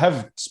I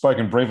have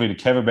spoken briefly to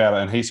Kev about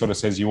it, and he sort of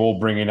says you all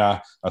bring in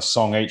a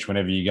song each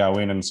whenever you go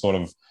in and sort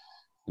of,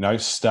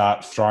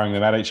 start throwing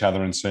them at each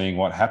other and seeing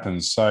what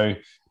happens. So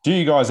do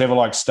you guys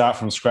ever start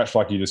from scratch,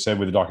 like you just said,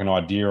 with an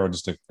idea or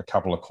just a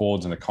couple of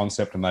chords and a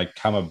concept and they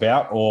come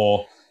about?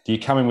 Or do you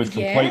come in with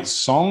complete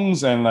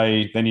songs and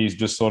then you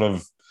just sort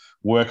of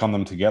work on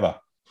them together?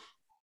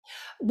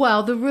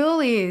 Well, the rule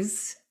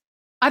is,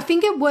 I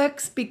think it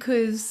works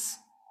because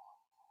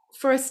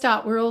for a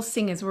start, we're all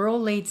singers. We're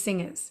all lead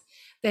singers.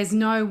 There's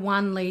no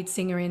one lead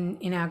singer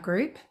in our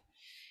group.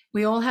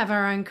 We all have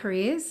our own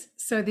careers.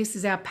 So this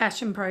is our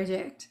passion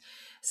project.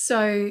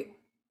 So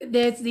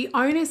the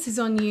onus is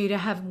on you to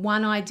have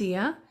one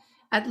idea,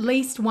 at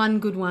least one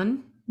good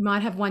one. You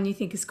might have one you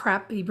think is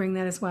crap, but you bring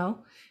that as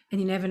well. And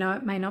you never know,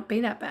 it may not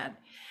be that bad.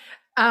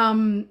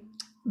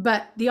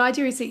 But the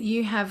idea is that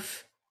you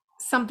have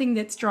something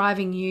that's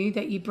driving you,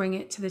 that you bring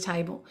it to the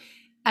table.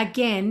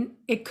 Again,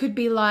 it could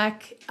be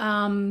like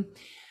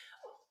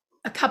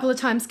a couple of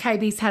times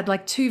KB's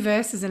had 2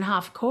 verses and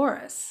half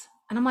chorus.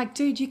 And I'm like,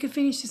 dude, you could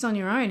finish this on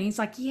your own. He's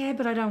like, yeah,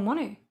 but I don't want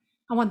to.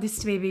 I want this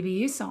to be a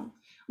BBU song.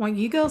 I want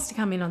you girls to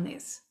come in on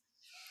this.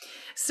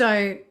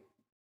 So,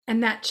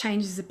 and that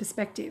changes the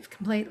perspective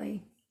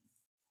completely.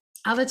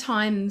 Other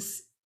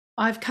times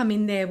I've come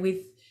in there with,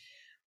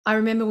 I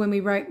remember when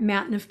we wrote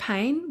Mountain of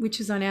Pain, which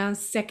was on our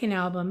second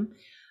album,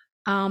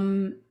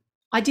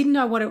 I didn't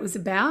know what it was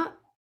about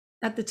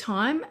at the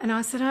time. And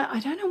I said,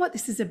 I don't know what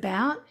this is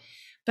about,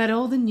 but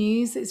all the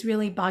news is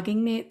really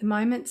bugging me at the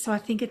moment. So I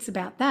think it's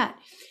about that.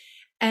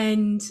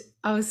 And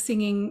I was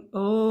singing,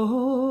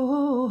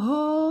 oh,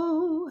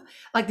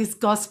 like this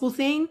gospel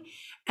thing.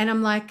 And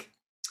I'm like,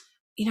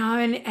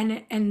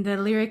 and the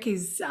lyric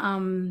is,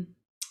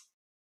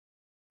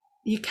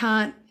 you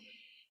can't,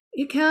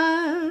 da,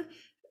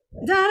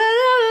 da,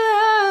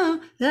 da,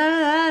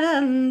 da, da,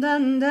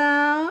 da,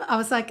 da. I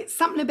was like, it's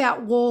something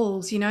about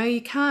walls,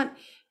 you can't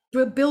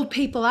build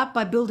people up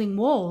by building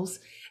walls.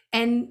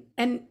 And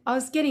I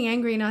was getting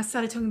angry and I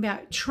started talking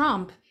about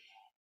Trump.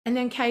 And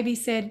then KB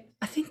said,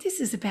 I think this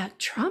is about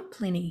Trump,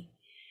 Lynny.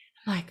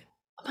 I'm like,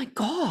 oh my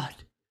God,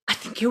 I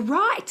think you're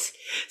right.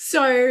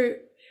 So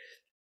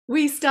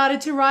we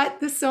started to write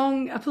the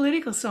song, a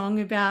political song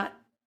about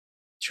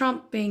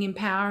Trump being in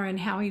power and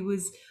how he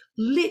was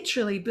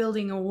literally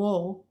building a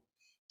wall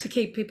to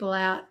keep people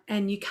out.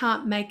 And you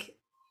can't make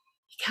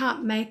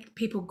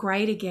people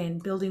great again,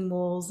 building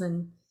walls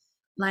and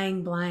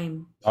laying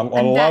blame. I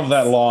love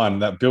that line,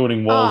 that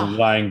building walls and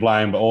laying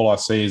blame, but all I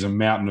see is a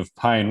mountain of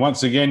pain.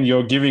 Once again,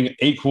 you're giving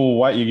equal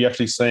weight. You're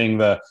actually seeing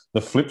the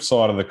flip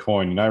side of the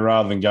coin,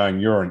 rather than going,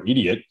 you're an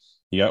idiot.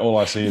 You go, all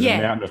I see is a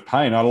Yeah. mountain of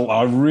pain.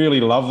 I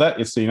really love that.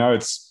 It's,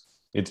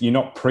 it's you're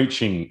not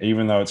preaching,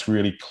 even though it's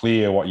really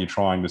clear what you're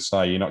trying to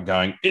say. You're not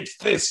going, it's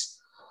this.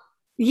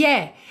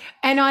 Yeah.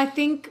 And I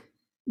think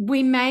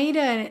we made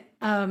an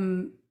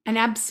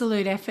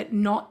absolute effort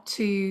not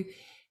to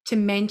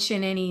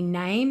mention any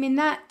name in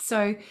that.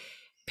 So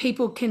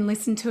people can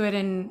listen to it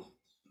and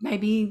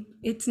maybe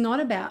it's not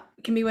about,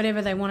 it can be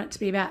whatever they want it to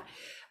be about.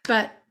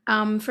 But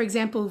for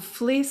example,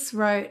 Fliss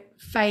wrote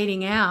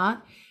Fading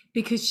Out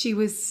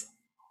because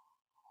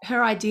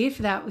her idea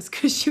for that was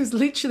because she was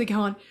literally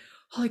going,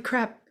 holy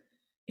crap,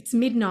 it's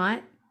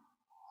midnight.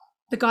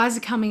 The guys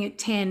are coming at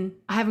 10.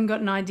 I haven't got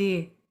an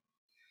idea.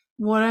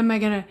 What am I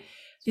going to,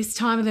 this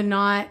time of the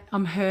night,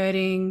 I'm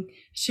hurting,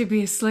 should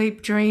be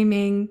asleep,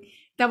 dreaming.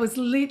 That was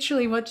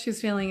literally what she was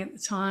feeling at the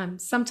time.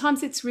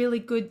 Sometimes it's really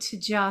good to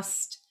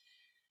just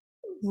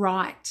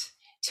write,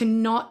 to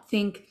not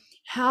think,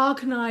 how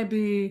can I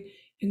be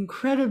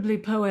incredibly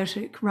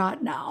poetic right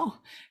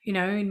now?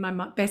 In my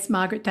best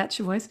Margaret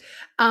Thatcher voice.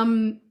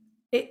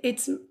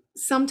 It's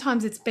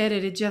sometimes it's better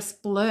to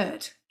just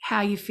blurt how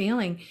you're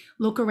feeling.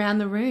 Look around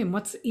the room.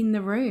 What's in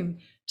the room?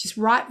 Just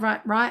write,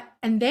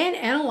 and then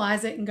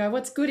analyze it and go,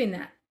 what's good in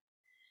that?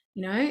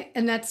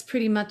 And that's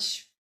pretty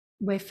much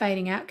where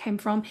Fading Out came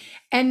from.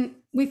 And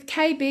with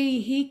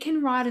KB, he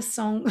can write a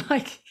song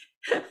like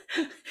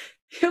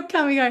he'll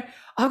come and go,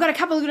 I've got a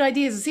couple of good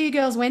ideas. I'll see you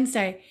girls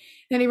Wednesday. And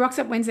then he rocks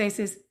up Wednesday and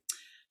says,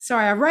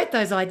 sorry, I wrote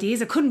those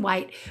ideas. I couldn't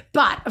wait,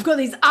 but I've got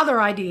these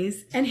other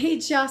ideas. And he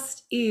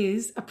just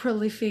is a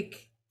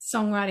prolific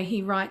songwriter.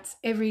 He writes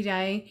every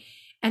day.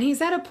 And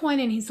he's at a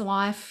point in his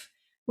life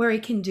where he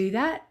can do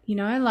that,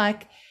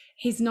 like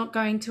he's not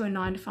going to a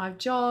 9-to-5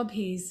 job.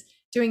 He's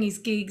doing his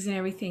gigs and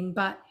everything,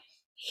 but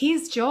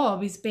his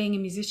job is being a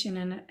musician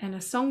and a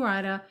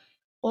songwriter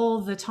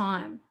all the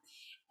time.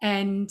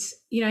 And,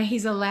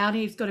 he's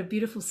got a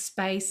beautiful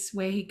space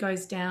where he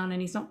goes down and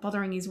he's not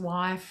bothering his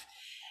wife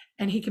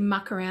and he can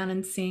muck around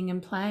and sing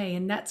and play.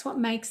 And that's what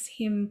makes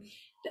him,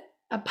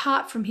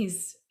 apart from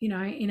his,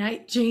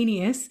 innate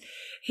genius,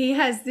 he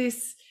has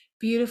this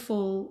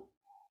beautiful,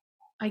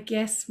 I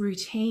guess,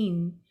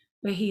 routine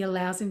where he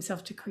allows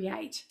himself to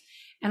create.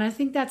 And I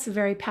think that's a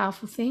very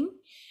powerful thing.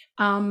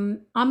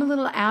 I'm a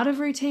little out of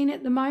routine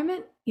at the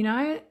moment,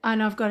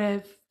 and I've got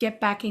to get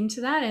back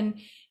into that.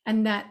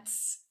 And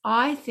that's,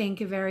 I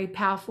think, a very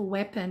powerful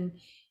weapon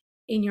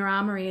in your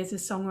armory as a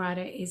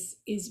songwriter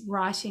is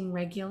writing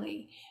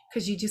regularly,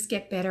 because you just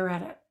get better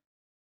at it.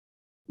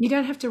 You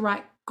don't have to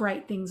write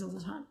great things all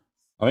the time.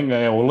 I think,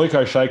 Luke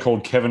O'Shea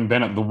called Kevin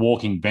Bennett the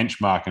walking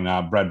benchmark,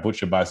 and Brad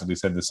Butcher basically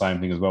said the same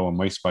thing as well when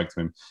we spoke to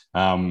him.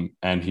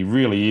 And he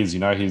really is,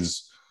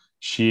 his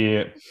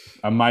sheer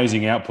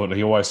amazing output.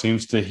 He always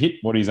seems to hit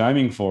what he's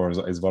aiming for,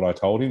 is what I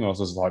told him. I was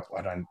just like,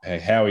 I don't know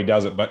how he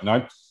does it, but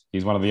no,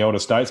 he's one of the elder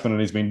statesmen and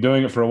he's been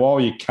doing it for a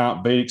while. You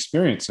can't beat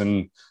experience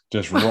and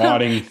just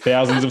writing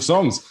thousands of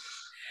songs.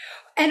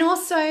 And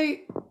also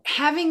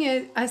having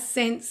a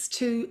sense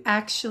to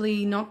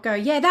actually not go,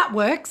 yeah, that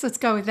works, let's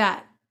go with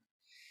that.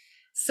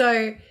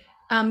 So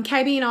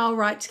KB and I'll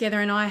write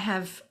together, and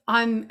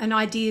I'm an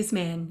ideas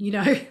man,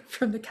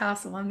 from the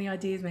castle. I'm the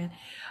ideas man.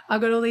 I've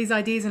got all these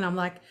ideas and I'm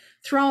like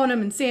throwing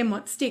them and seeing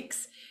what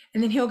sticks.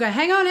 And then he'll go,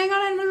 hang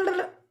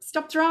on,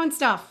 stop throwing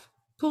stuff.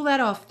 Pull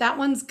that off. That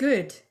one's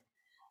good.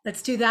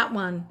 Let's do that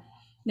one.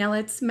 Now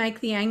let's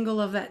make the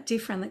angle of that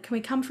different. Can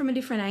we come from a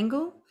different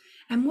angle?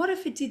 And what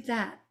if it did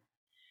that?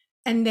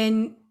 And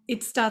then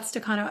it starts to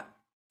kind of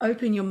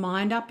open your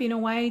mind up in a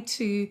way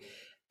to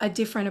a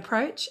different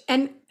approach.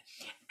 And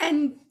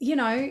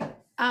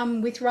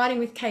with writing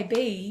with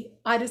KB,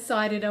 I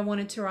decided I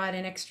wanted to write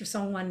an extra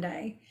song one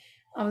day.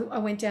 I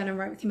went down and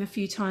wrote with him a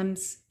few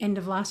times end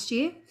of last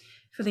year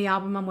for the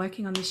album I'm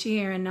working on this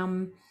year.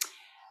 And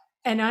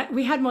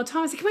we had more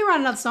time. I said, can we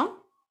write another song?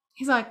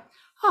 He's like,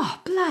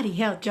 oh, bloody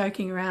hell,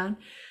 joking around.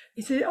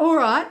 He said, all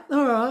right.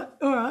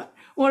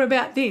 What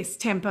about this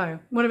tempo?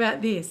 What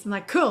about this? I'm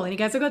like, cool. And he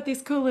goes, I got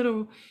this cool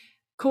little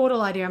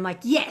chordal idea. I'm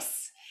like,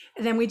 yes.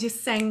 And then we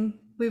just sang,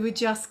 we were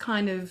just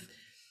kind of,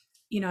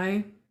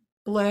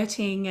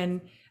 blurting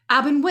and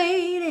I've been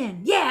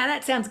waiting. Yeah,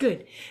 that sounds good.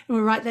 And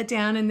we'll write that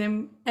down.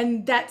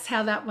 And that's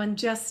how that one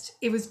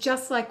it was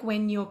just like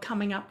when you're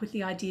coming up with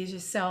the ideas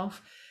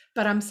yourself.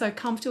 But I'm so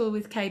comfortable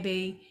with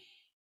KB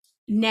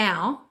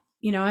now,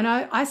 and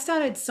I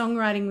started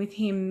songwriting with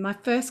him. My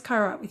first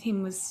co-write with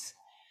him was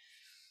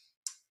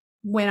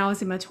when I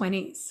was in my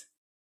 20s,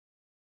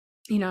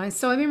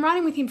 so I've been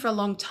writing with him for a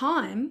long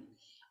time,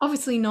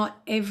 obviously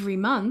not every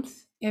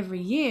month,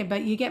 every year,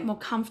 but you get more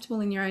comfortable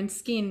in your own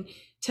skin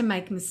to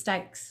make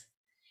mistakes.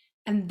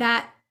 And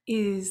that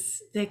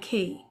is the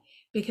key,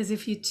 because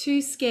if you're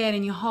too scared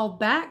and you hold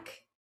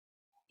back,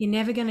 you're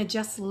never going to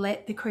just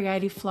let the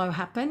creative flow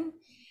happen.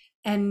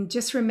 And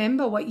just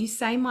remember, what you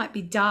say might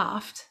be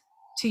daft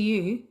to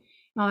you.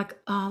 I'm like,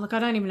 oh, look, I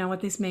don't even know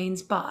what this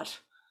means, but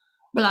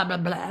blah, blah,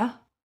 blah.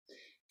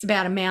 It's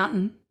about a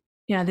mountain.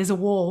 There's a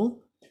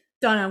wall.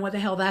 Don't know what the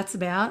hell that's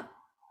about.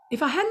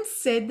 If I hadn't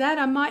said that,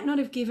 I might not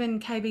have given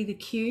KB the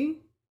cue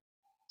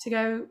to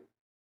go,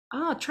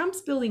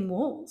 Trump's building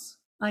walls.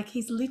 Like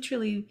he's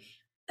literally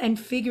and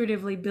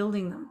figuratively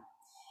building them.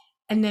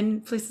 And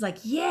then Fliss is like,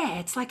 yeah,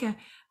 it's like a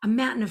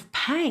mountain of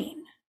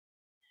pain,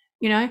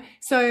 you know?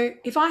 So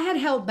if I had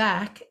held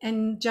back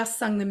and just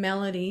sung the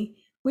melody,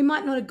 we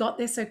might not have got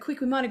there so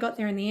quick. We might have got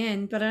there in the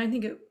end, but I don't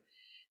think it.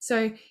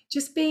 So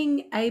just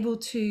being able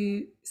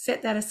to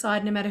set that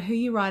aside, no matter who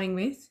you're writing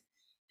with,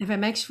 if it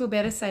makes you feel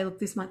better, say, look,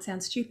 this might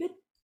sound stupid,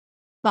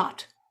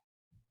 but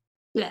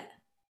yeah,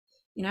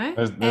 you know.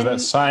 There's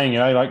that saying, you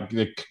know, like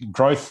the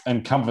growth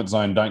and comfort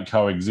zone don't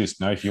coexist.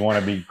 You know, if you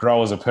want to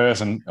grow as a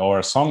person or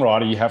a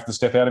songwriter, you have to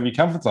step out of your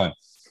comfort zone.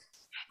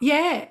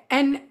 Yeah,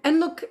 and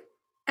look,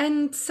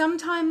 and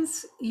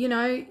sometimes, you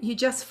know, you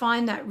just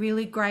find that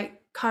really great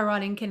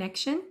co-writing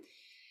connection,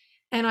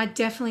 and I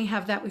definitely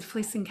have that with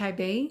Fliss and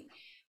KB.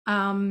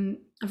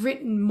 I've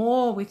written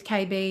more with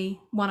KB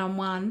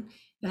one-on-one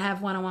than I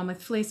have one-on-one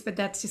with Fliss, but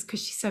that's just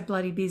because she's so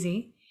bloody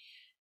busy.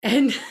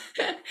 And,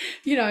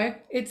 you know,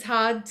 it's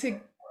hard to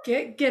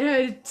get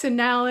her to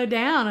nail her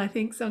down, I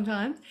think,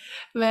 sometimes.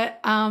 But,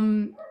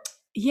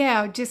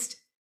 yeah, just,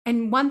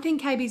 and one thing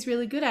KB's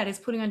really good at is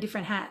putting on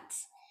different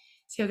hats.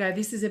 So he'll go,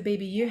 this is a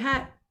BBU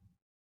hat,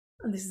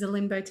 and this is a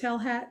Lyn Bowtell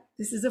hat,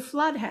 this is a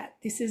Flood hat,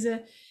 this is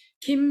a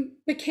Kim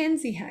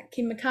McKenzie hat,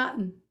 Kim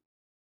McCartan,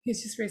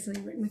 who's just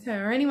recently written with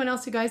her, or anyone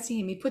else who goes to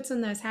him, he puts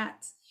on those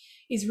hats.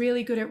 He's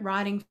really good at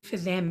writing for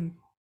them,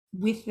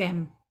 with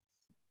them.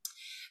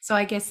 So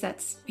I guess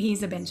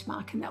he's a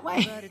benchmark in that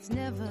way. But it's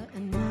never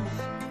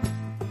enough.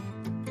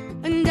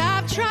 And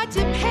I've tried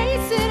to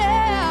pace it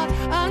out,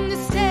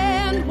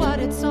 understand what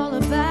it's all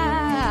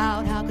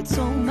about. How could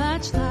so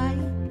much light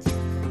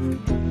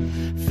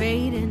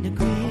fade into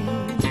gray?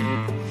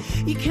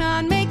 You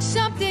can't make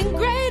something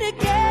great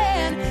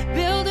again,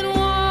 building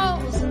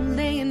walls and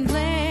laying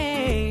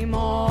blame.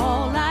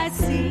 All I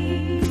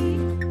see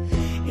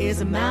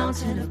is a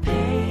mountain of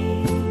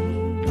pain.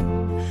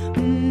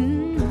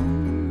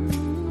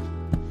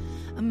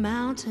 A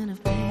mountain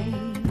of pain.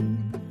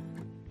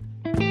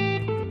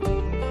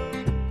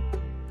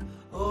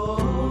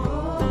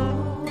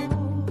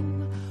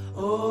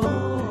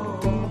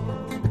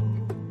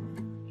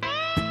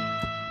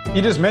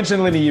 You just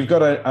mentioned, Lynny, you've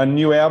got a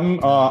new album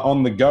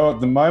on the go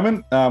at the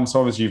moment. So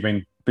obviously you've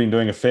been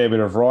doing a fair bit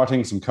of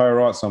writing, some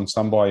co-writes,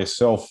 some by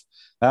yourself.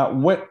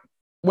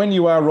 When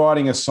you are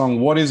writing a song,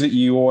 what is it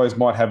you always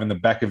might have in the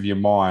back of your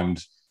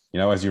mind, you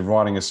know, as you're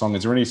writing a song?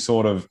 Is there any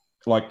sort of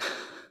like,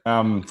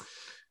 when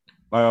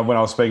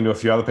I was speaking to a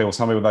few other people,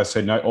 some people, they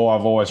said, no,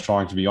 I'm always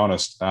trying to be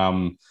honest.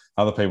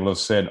 Other people have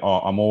said,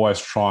 I'm always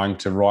trying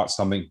to write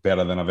something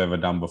better than I've ever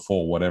done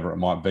before, whatever it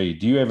might be.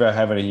 Do you ever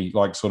have any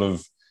like sort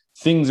of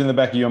things in the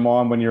back of your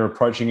mind when you're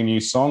approaching a new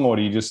song, or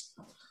do you just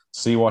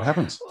see what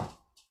happens?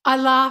 I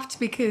laughed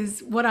because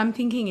what I'm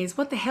thinking is,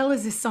 what the hell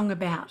is this song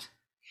about?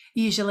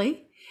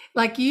 Usually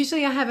I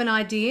have an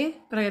idea,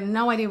 but I have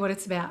no idea what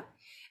it's about.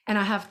 And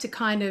I have to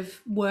kind of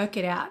work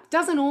it out. It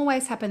doesn't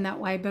always happen that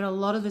way, but a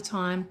lot of the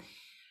time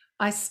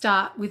I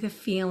start with a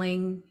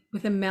feeling,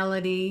 with a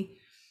melody,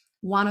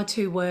 one or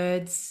two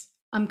words.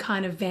 I'm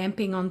kind of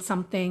vamping on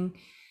something.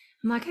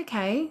 I'm like,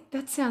 okay,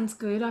 that sounds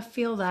good. I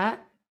feel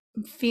that.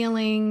 I'm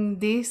feeling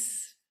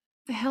this.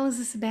 The hell is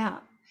this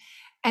about?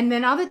 And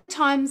then other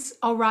times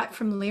I'll write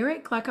from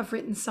lyric, like I've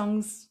written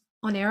songs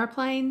on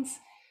airplanes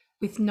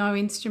with no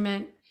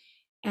instrument,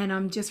 and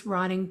I'm just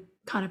writing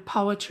kind of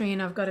poetry,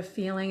 and I've got a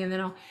feeling, and then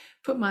I'll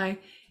put my,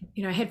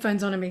 you know,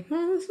 headphones on and be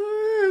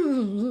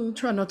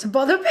try not to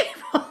bother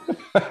people.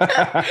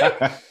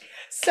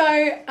 So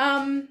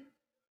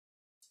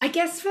I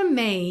guess for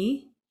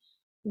me,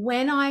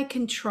 when I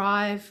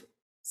contrive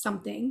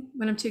something,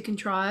 when I'm too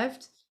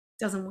contrived, it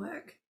doesn't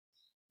work.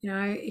 You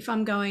know, if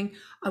I'm going,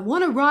 I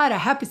want to write a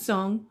happy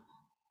song,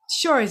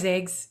 sure as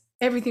eggs,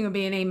 everything will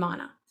be in E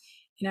minor,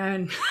 you know,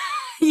 and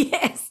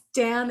yes,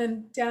 down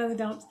in the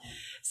dumps.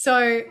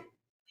 So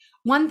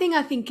one thing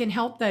I think can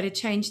help though to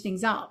change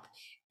things up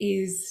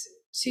is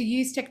to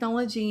use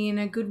technology in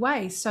a good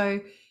way. So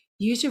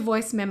use your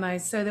voice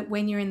memos so that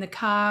when you're in the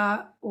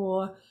car,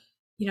 or,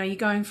 you know, you're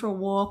going for a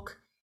walk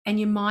and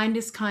your mind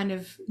is kind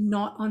of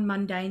not on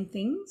mundane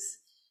things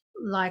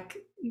like,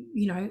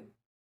 you know,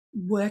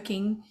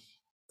 working,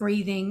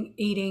 breathing,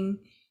 eating,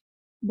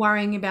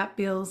 worrying about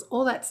bills,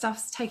 all that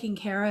stuff's taken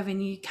care of,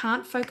 and you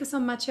can't focus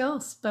on much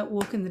else but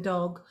walking the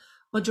dog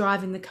or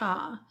driving the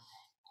car.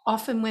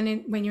 Often when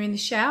you're in the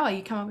shower,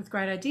 you come up with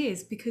great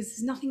ideas because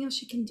there's nothing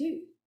else you can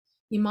do.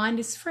 Your mind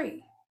is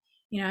free,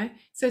 you know.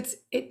 So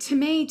to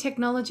me,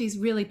 technology is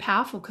really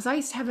powerful, because I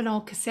used to have an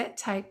old cassette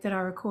tape that I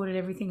recorded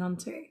everything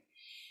onto. And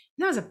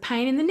that was a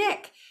pain in the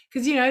neck,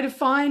 because, you know, to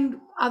find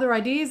other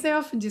ideas, they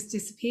often just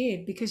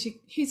disappeared, because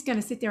who's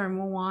going to sit there and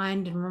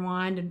rewind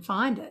and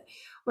find it?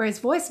 Whereas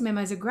voice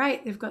memos are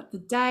great. They've got the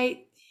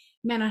date,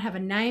 may not have a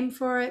name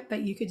for it,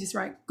 but you could just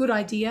write good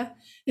idea.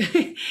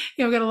 You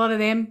know, I've got a lot of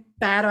them,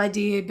 bad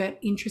idea, but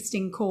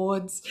interesting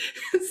chords,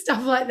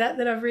 stuff like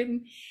that I've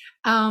written.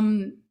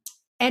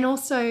 And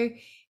also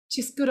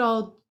just good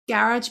old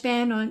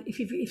GarageBand on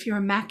if you're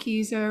a Mac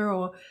user,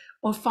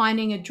 or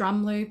finding a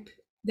drum loop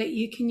that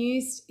you can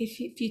use if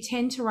you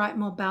tend to write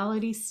more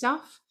ballady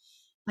stuff,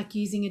 like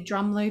using a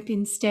drum loop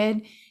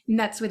instead. And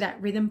that's where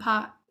that rhythm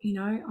part,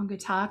 on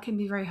guitar can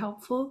be very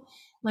helpful.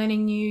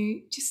 Learning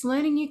new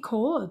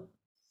chord.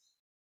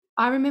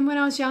 I remember when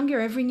I was younger,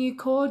 every new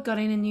chord got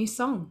in a new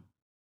song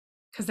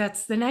because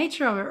that's the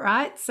nature of it,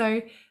 right?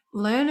 So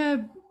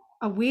learn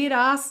a weird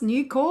ass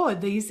new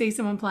chord that you see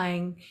someone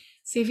playing.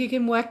 See if you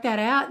can work that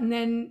out, and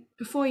then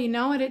before you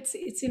know it,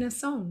 it's in a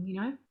song,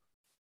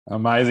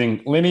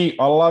 Amazing. Lynny,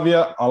 I love you.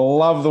 I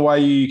love the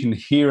way you can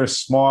hear a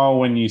smile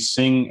when you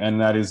sing,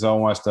 and that is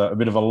almost a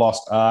bit of a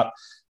lost art.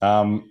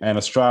 And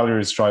Australia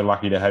is so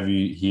lucky to have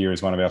you here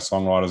as one of our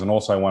songwriters, and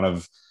also one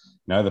of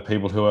the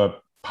people who are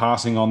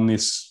passing on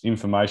this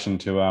information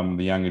to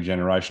the younger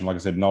generation. Like I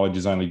said, knowledge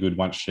is only good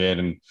once shared,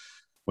 and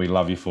we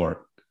love you for it.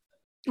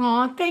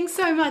 Oh, thanks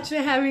so much for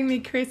having me,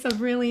 Chris.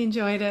 I've really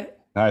enjoyed it.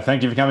 No,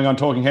 thank you for coming on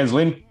Talking Heads,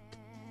 Lyn.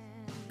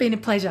 Been a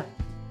pleasure.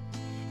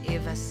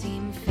 If I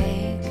seem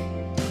fake,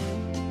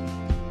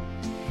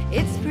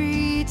 it's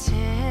pretend.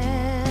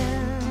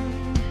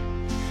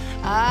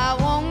 I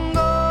won't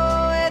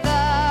go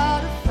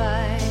without a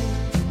fight.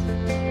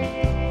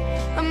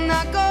 I'm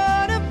not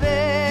gonna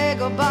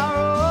beg or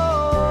borrow